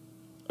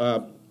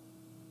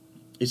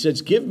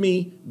says, give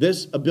me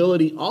this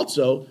ability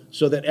also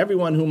so that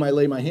everyone whom I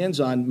lay my hands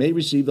on may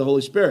receive the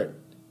Holy Spirit.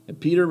 And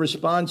Peter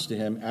responds to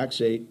him,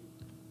 Acts 8,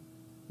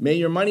 may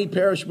your money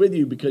perish with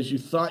you because you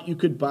thought you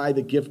could buy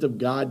the gift of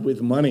God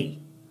with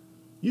money.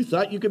 You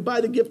thought you could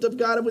buy the gift of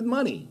God with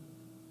money.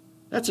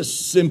 That's a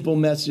simple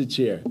message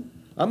here.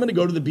 I'm going to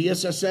go to the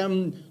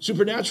BSSM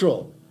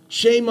Supernatural.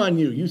 Shame on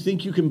you. You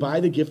think you can buy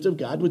the gift of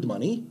God with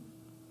money?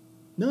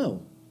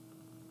 No,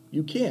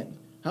 you can't.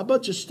 How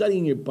about just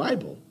studying your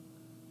Bible?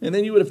 And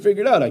then you would have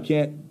figured out, I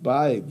can't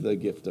buy the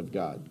gift of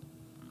God.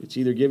 It's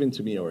either given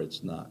to me or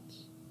it's not.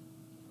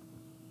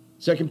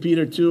 2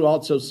 Peter 2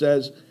 also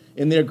says,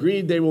 in their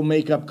greed, they will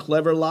make up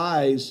clever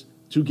lies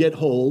to get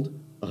hold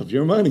of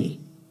your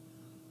money.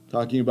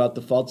 Talking about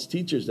the false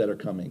teachers that are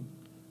coming,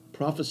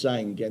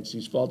 prophesying against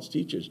these false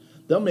teachers.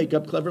 They'll make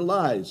up clever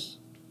lies.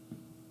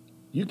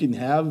 You can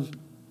have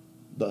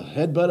the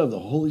headbutt of the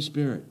Holy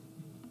Spirit.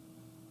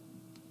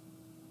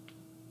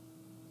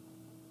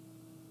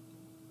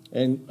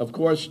 And, of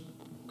course,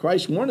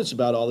 Christ warned us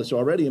about all this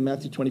already in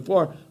Matthew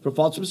 24. For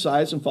false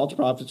messiahs and false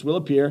prophets will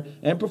appear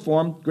and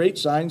perform great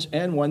signs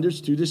and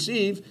wonders to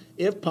deceive,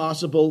 if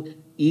possible,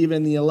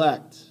 even the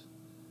elect.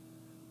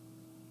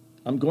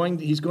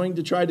 He's going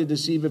to try to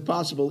deceive, if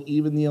possible,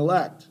 even the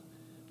elect,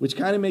 which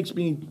kind of makes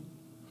me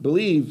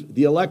believe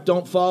the elect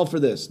don't fall for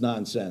this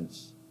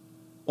nonsense.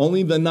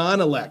 Only the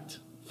non-elect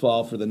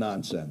fall for the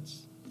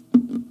nonsense.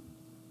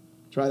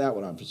 Try that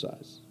one on for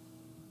size.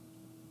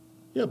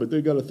 Yeah, but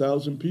they got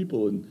 1,000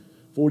 people and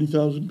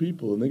 40,000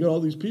 people, and they got all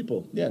these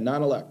people. Yeah,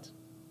 non-elect.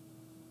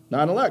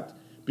 Non-elect.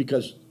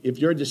 Because if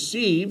you're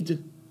deceived,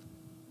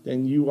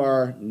 then you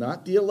are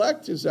not the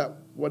elect. Is that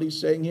what he's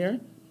saying here?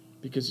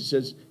 Because he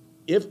says,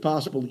 if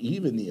possible,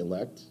 even the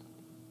elect.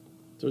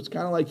 So it's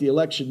kind of like the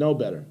elect should know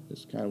better.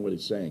 That's kind of what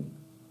he's saying.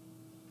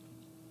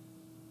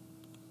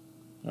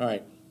 All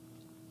right.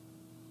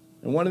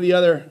 And one of the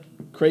other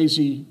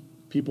crazy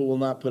people will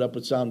not put up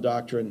with sound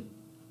doctrine,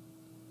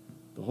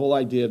 the whole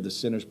idea of the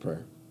sinner's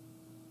prayer.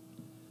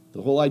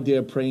 The whole idea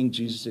of praying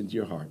Jesus into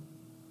your heart.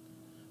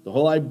 The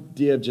whole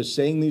idea of just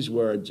saying these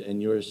words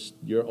and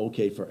you're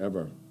okay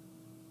forever.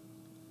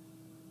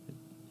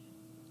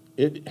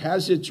 It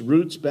has its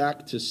roots back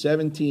to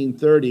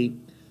 1730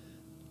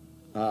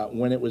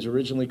 when it was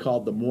originally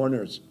called the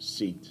mourner's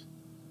seat.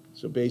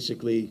 So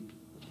basically,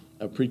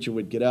 a preacher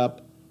would get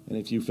up, and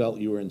if you felt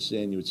you were in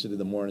sin, you would sit in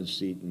the mourner's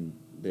seat, and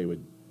they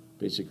would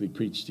basically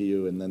preach to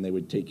you, and then they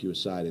would take you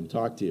aside and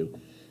talk to you.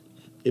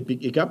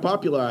 It got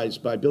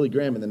popularized by Billy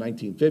Graham in the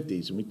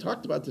 1950s, and we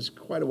talked about this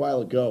quite a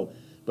while ago.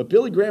 But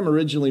Billy Graham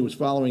originally was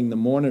following the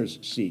mourner's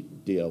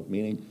seat deal,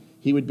 meaning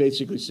he would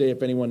basically say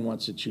if anyone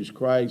wants to choose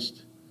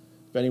Christ,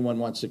 if anyone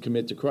wants to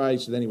commit to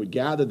Christ, then he would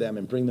gather them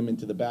and bring them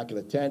into the back of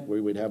the tent where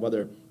he would have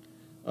other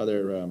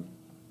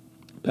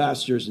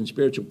pastors and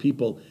spiritual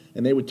people,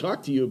 and they would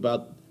talk to you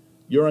about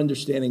your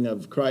understanding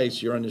of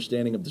Christ, your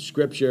understanding of the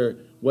Scripture,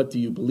 what do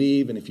you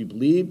believe, and if you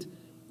believed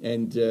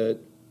and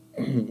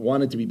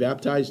wanted to be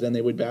baptized, then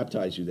they would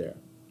baptize you there.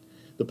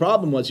 The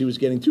problem was he was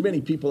getting too many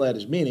people at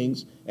his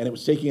meetings, and it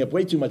was taking up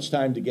way too much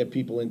time to get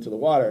people into the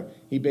water.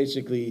 He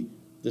basically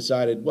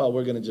decided, well,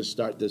 we're going to just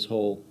start this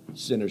whole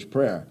sinner's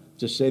prayer.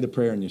 Just say the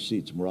prayer in your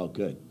seats, and we're all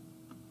good.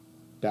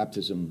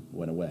 Baptism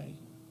went away.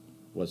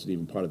 Wasn't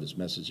even part of his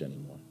message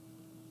anymore.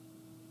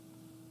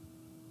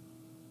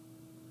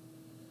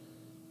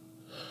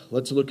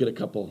 Let's look at a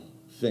couple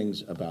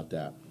things about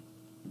that.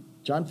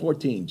 John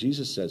 14,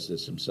 Jesus says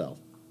this himself.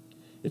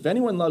 If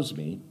anyone loves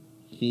me,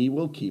 he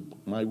will keep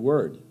my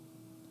word.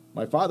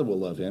 My Father will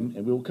love him,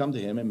 and we will come to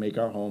him and make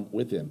our home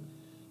with him.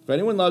 If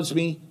anyone loves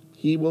me,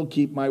 he will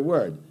keep my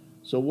word.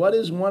 So what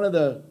is one of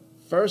the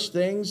first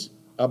things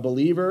a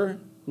believer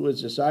who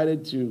has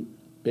decided to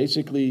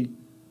basically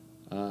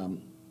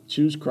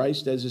choose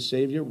Christ as his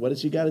Savior, what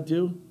does he got to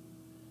do?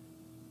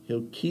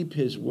 He'll keep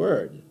his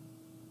word.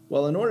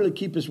 Well, in order to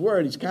keep his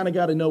word, he's kind of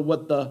got to know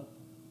what the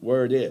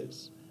word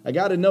is. I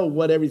got to know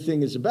what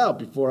everything is about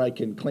before I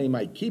can claim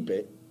I keep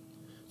it.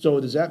 So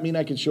does that mean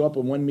I can show up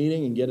in one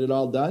meeting and get it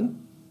all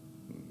done?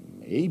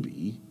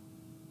 Maybe.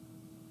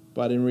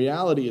 But in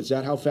reality, is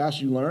that how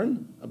fast you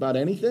learn about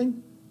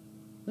anything?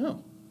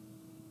 No.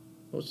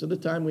 Most of the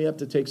time, we have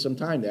to take some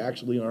time to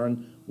actually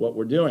learn what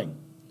we're doing.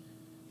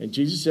 And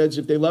Jesus says,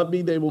 if they love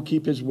me, they will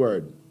keep his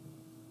word.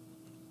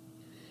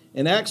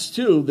 In Acts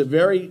 2, the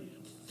very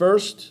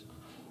first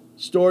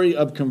story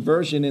of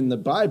conversion in the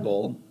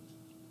Bible,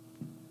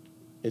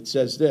 it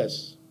says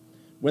this.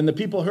 When the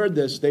people heard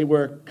this, they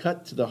were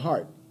cut to the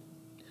heart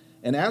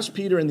and asked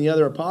Peter and the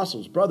other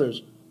apostles,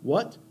 brothers,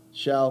 what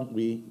shall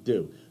we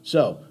do?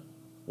 So,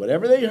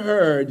 whatever they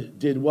heard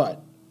did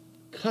what?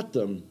 Cut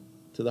them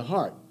to the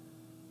heart.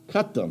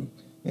 Cut them.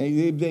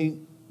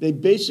 They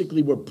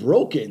basically were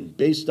broken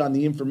based on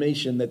the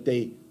information that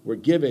they were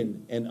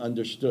given and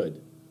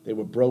understood. They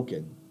were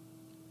broken.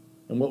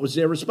 And what was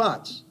their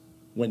response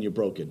when you're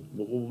broken?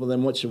 Well,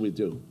 then what should we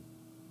do?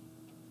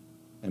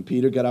 And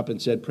Peter got up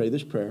and said, pray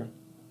this prayer,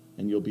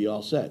 and you'll be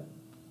all set.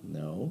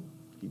 No,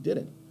 he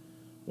didn't.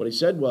 What he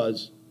said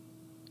was,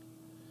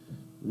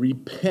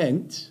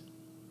 repent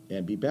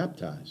and be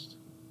baptized.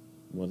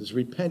 What does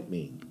repent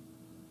mean?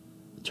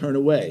 Turn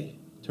away.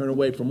 Turn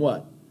away from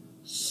what?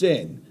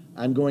 Sin.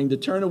 I'm going to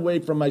turn away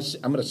from my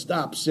sin. I'm going to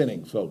stop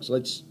sinning, folks.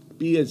 Let's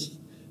be as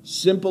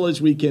simple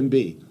as we can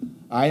be.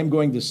 I am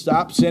going to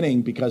stop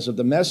sinning because of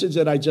the message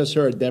that I just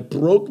heard that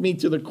broke me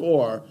to the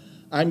core.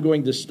 I'm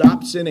going to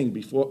stop sinning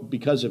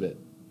because of it.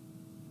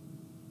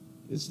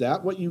 Is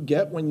that what you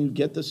get when you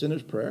get the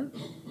sinner's prayer?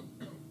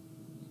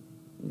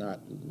 Not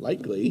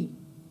likely.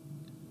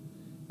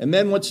 And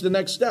then what's the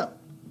next step?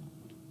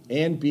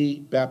 And be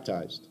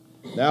baptized.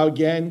 Now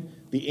again,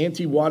 the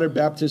anti-water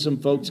baptism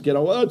folks get,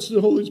 oh, it's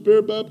the Holy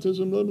Spirit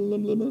baptism, blah, blah,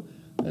 blah, blah.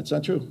 That's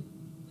not true.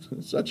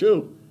 It's not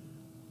true.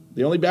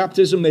 The only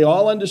baptism they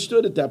all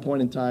understood at that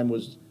point in time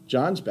was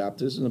John's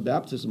baptism, the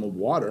baptism of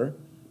water,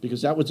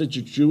 because that was a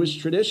Jewish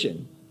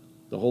tradition.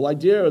 The whole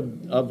idea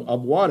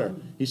of water.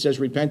 He says,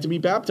 repent and be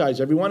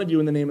baptized, every one of you,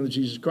 in the name of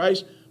Jesus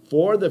Christ,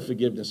 for the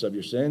forgiveness of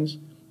your sins,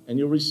 and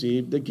you'll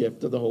receive the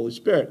gift of the Holy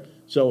Spirit.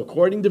 So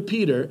according to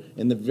Peter,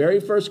 in the very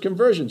first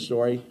conversion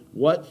story,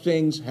 what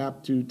things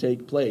have to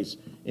take place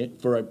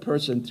for a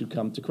person to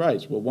come to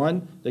Christ? Well,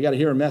 one, they got to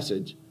hear a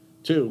message.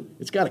 Two,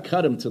 it's got to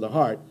cut them to the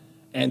heart.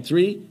 And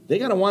three, they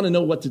got to want to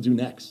know what to do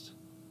next.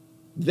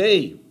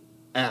 They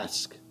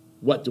ask,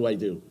 what do I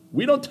do?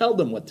 We don't tell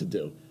them what to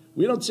do.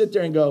 We don't sit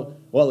there and go,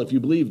 well, if you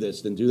believe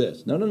this, then do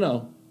this. No, no,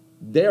 no.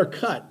 They're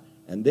cut,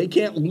 and they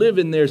can't live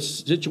in their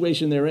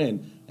situation they're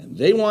in, and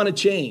they want to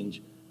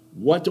change.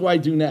 What do I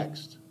do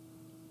next?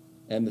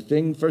 And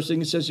the first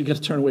thing it says, you got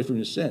to turn away from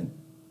your sin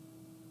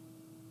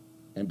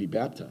and be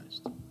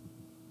baptized.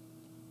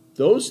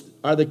 Those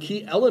are the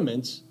key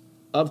elements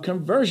of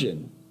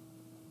conversion.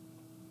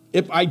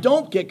 If I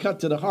don't get cut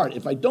to the heart,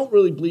 if I don't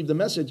really believe the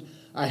message,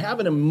 I have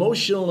an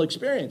emotional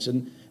experience.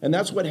 And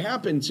that's what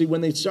happened. See,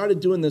 when they started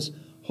doing this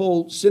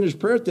whole sinner's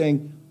prayer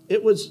thing,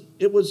 it was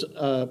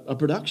a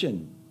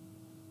production.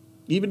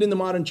 Even in the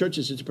modern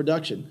churches, it's a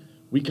production.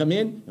 We come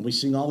in and we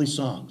sing all these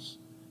songs.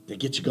 They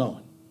get you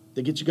going.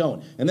 They get you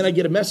going. And then I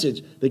get a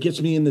message that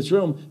gets me in this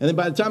room. And then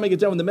by the time I get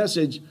done with the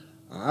message,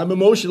 I'm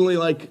emotionally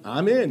like,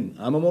 I'm in.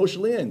 I'm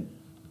emotionally in.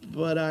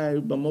 But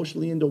I'm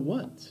emotionally into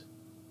what?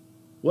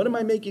 What am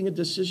I making a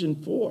decision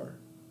for?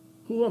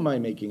 Who am I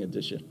making a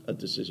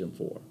decision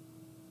for?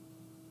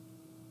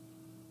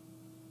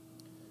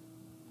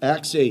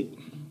 Acts 8.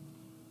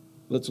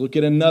 Let's look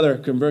at another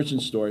conversion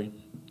story.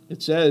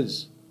 It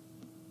says,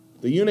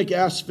 the eunuch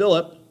asked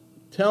Philip,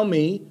 tell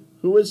me,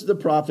 who is the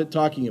prophet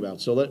talking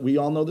about? So we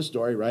all know the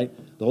story, right?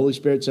 The Holy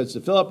Spirit says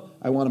to Philip,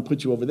 I want to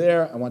put you over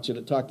there. I want you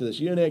to talk to this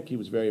eunuch. He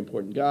was a very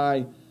important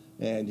guy,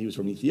 and he was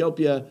from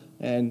Ethiopia.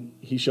 And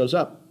he shows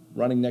up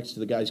running next to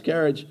the guy's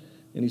carriage.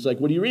 And he's like,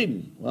 what are you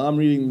reading? Well, I'm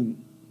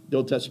reading the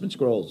Old Testament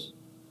scrolls.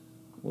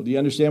 Well, do you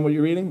understand what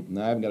you're reading?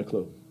 No, I haven't got a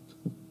clue.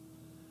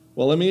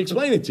 Well, let me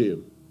explain it to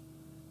you.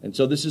 And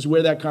so this is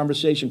where that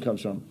conversation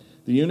comes from.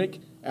 The eunuch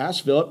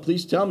asked Philip,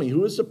 please tell me,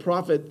 who is the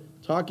prophet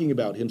talking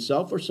about,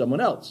 himself or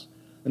someone else?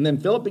 And then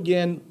Philip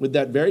began with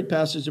that very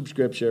passage of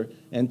Scripture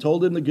and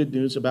told him the good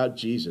news about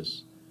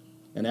Jesus.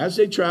 And as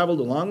they traveled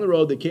along the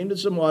road, they came to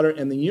some water,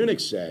 and the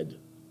eunuch said,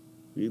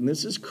 and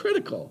this is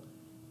critical,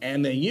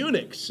 and the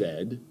eunuch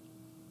said,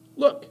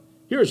 look,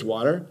 here's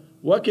water.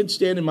 What can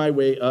stand in my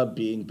way of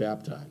being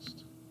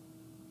baptized?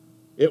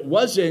 It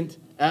wasn't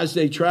as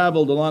they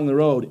traveled along the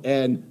road,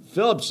 and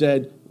Philip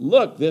said,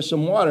 look, there's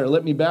some water.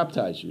 Let me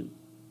baptize you.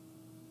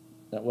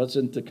 That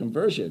wasn't the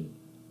conversion.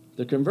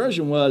 The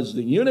conversion was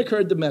the eunuch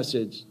heard the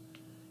message.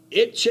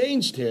 It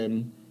changed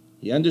him.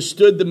 He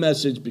understood the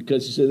message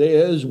because he said, hey,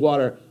 there's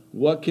water.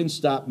 What can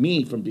stop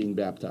me from being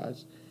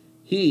baptized?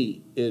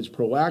 He is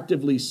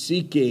proactively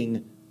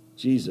seeking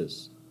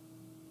Jesus.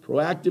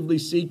 Proactively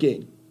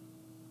seeking.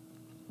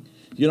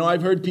 You know,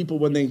 I've heard people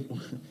when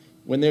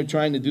they're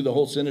trying to do the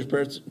whole sinner's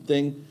prayer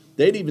thing,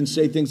 they'd even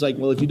say things like,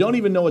 well, if you don't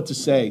even know what to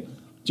say,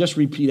 just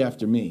repeat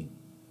after me.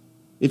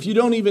 If you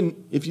don't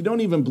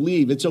even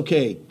believe, it's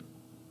okay.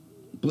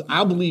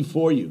 I'll believe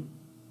for you.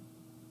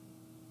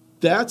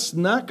 That's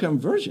not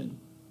conversion.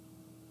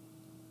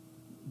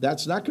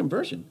 That's not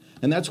conversion.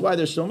 And that's why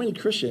there's so many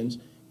Christians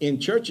in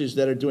churches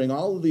that are doing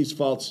all of these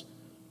false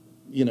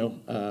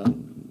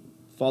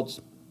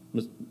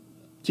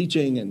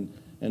teaching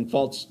and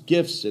false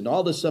gifts and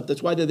all this stuff.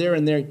 That's why they're there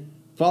and they're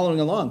following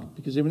along,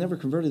 because they were never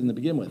converted in the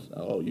begin with.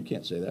 Oh, you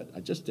can't say that.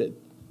 I just did.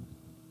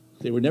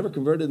 They were never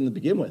converted in the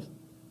begin with.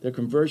 Their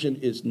conversion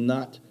is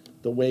not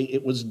the way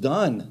it was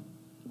done.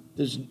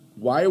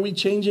 Why are we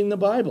changing the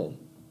Bible?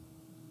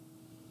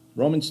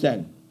 Romans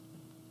 10.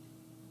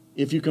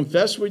 If you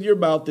confess with your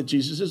mouth that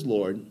Jesus is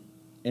Lord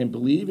and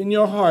believe in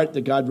your heart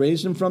that God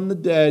raised him from the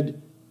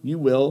dead, you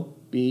will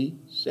be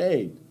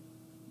saved.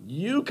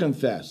 You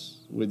confess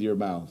with your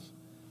mouth.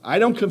 I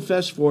don't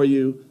confess for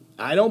you.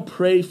 I don't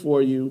pray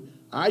for you.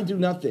 I do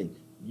nothing.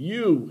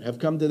 You have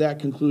come to that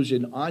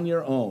conclusion on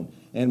your own.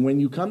 And when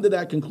you come to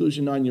that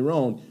conclusion on your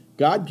own,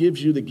 God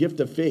gives you the gift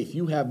of faith.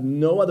 You have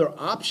no other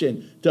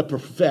option to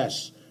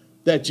profess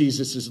that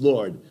Jesus is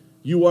Lord.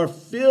 You are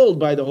filled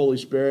by the Holy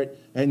Spirit,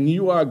 and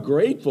you are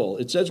grateful.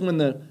 It says when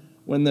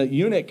the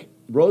eunuch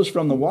rose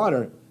from the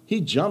water, he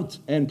jumped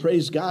and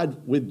praised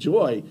God with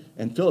joy,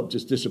 and Philip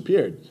just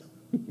disappeared.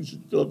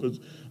 Philip was,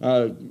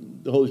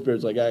 the Holy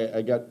Spirit's like,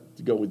 I got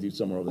to go with you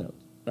somewhere over there,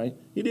 right?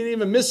 He didn't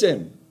even miss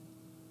him.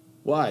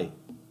 Why?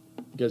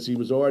 Because he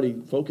was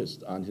already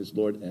focused on his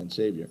Lord and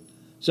Savior.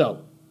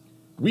 So,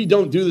 we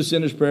don't do the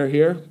sinner's prayer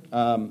here.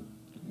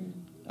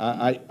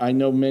 I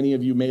know many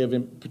of you may have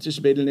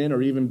participated in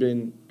or even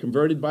been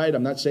converted by it.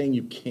 I'm not saying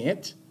you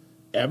can't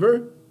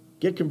ever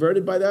get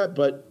converted by that,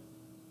 but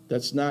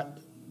that's not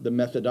the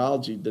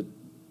methodology that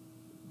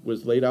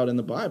was laid out in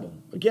the Bible.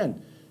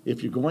 Again,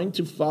 if you're going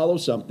to follow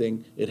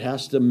something, it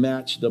has to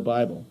match the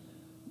Bible.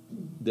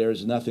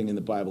 There's nothing in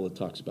the Bible that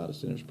talks about a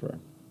sinner's prayer.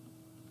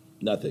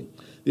 Nothing.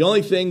 The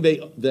only thing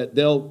that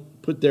they'll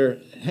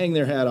hang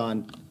their hat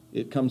on,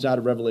 it comes out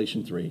of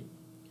Revelation 3.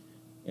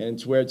 And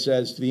it's where it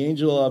says, to the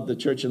angel of the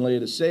church in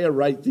Laodicea,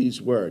 write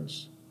these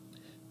words.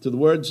 To the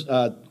words,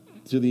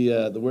 to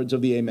the words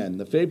of the amen.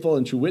 The faithful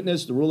and true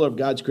witness, the ruler of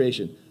God's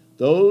creation.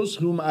 Those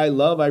whom I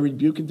love, I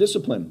rebuke and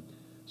discipline.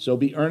 So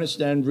be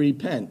earnest and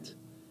repent.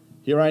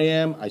 Here I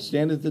am, I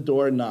stand at the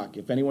door and knock.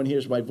 If anyone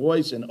hears my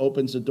voice and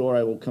opens the door,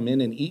 I will come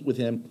in and eat with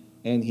him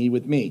and he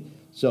with me.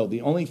 So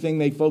the only thing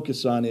they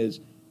focus on is,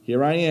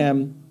 here I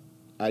am,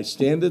 I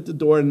stand at the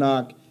door and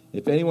knock.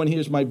 If anyone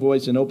hears my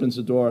voice and opens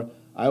the door,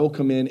 I will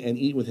come in and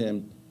eat with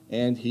him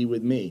and he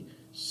with me.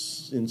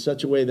 In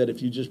such a way that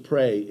if you just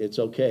pray, it's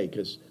okay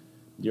because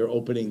you're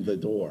opening the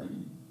door.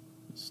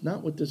 It's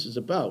not what this is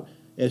about,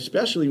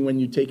 especially when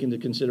you take into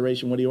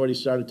consideration what he already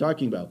started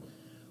talking about.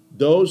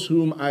 Those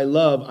whom I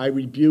love, I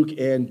rebuke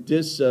and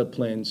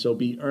discipline, so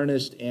be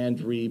earnest and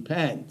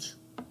repent.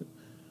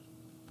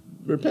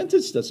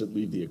 Repentance doesn't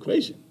leave the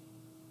equation.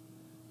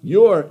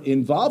 Your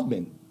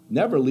involvement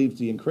never leaves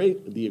the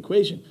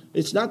equation.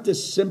 It's not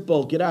this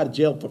simple get out of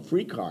jail for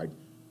free card.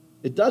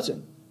 It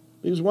doesn't.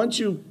 Because once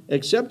you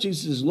accept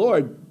Jesus as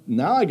Lord,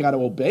 now I got to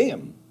obey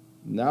him.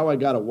 Now I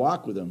got to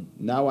walk with him.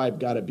 Now I've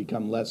got to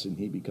become less and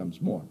he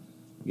becomes more.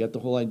 You get the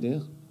whole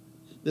idea?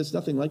 There's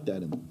nothing like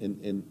that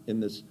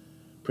in this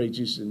pray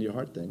Jesus in your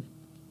heart thing.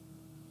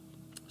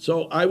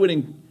 So I would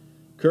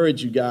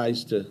encourage you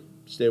guys to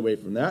stay away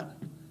from that.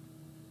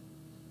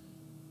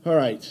 All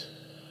right.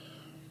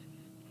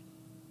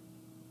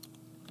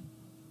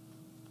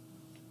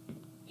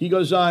 He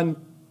goes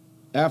on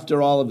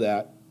after all of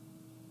that.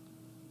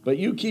 But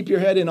you keep your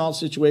head in all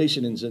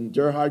situations,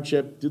 endure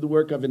hardship, do the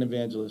work of an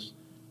evangelist,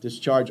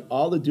 discharge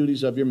all the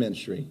duties of your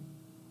ministry.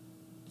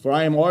 For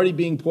I am already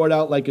being poured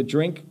out like a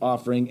drink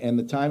offering, and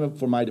the time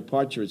for my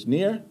departure is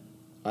near.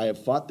 I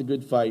have fought the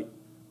good fight.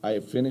 I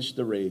have finished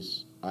the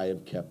race. I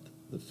have kept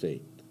the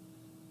faith.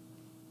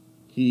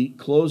 He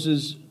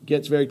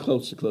gets very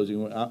close to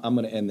closing. I'm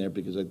going to end there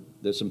because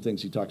there's some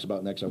things he talks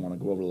about next I want to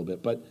go over a little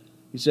bit. But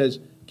he says,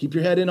 keep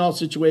your head in all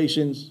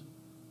situations,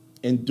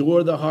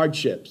 endure the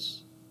hardships.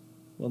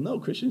 Well, no,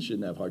 Christians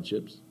shouldn't have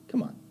hardships.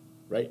 Come on,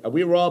 right?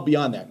 We were all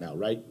beyond that now,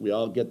 right? We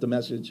all get the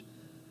message.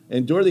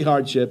 Endure the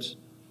hardships,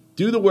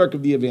 do the work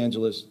of the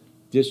evangelist,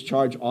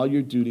 discharge all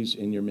your duties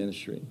in your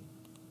ministry.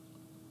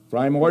 For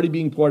I am already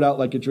being poured out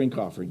like a drink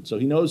offering. So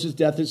he knows his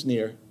death is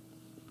near.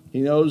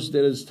 He knows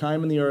that his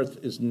time on the earth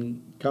is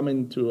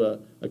coming to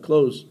a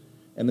close,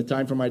 and the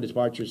time for my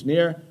departure is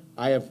near.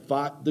 I have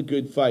fought the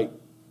good fight.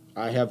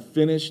 I have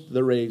finished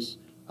the race.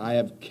 I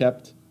have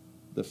kept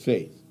the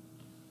faith.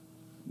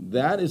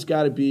 That has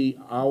got to be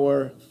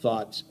our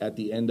thoughts at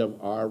the end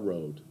of our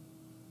road.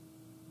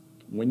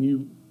 When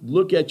you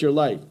look at your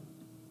life,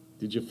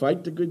 did you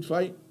fight the good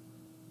fight?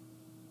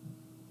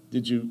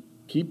 Did you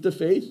keep the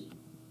faith?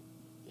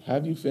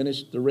 Have you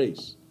finished the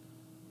race?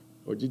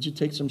 Or did you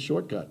take some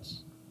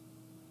shortcuts?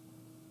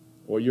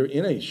 Or you're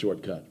in a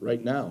shortcut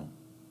right now?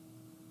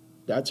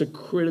 That's a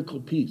critical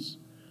piece.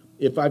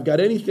 If I've got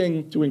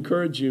anything to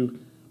encourage you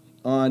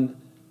on,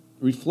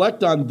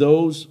 reflect on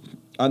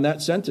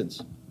that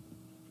sentence.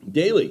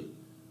 Daily,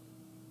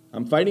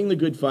 I'm fighting the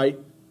good fight,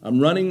 I'm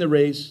running the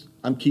race,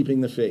 I'm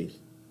keeping the faith.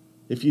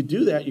 If you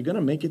do that, you're going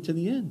to make it to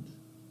the end.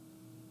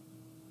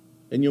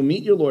 And you'll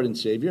meet your Lord and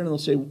Savior, and he'll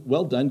say,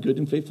 well done, good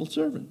and faithful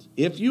servant.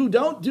 If you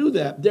don't do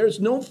that, there's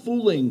no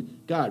fooling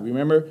God.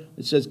 Remember,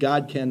 it says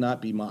God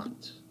cannot be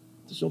mocked.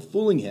 There's no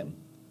fooling him.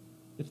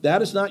 If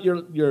that is not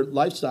your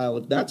lifestyle,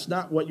 if that's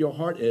not what your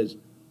heart is,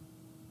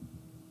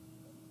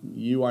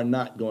 you are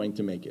not going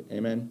to make it.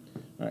 Amen?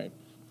 All right.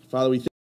 Father, we thank you.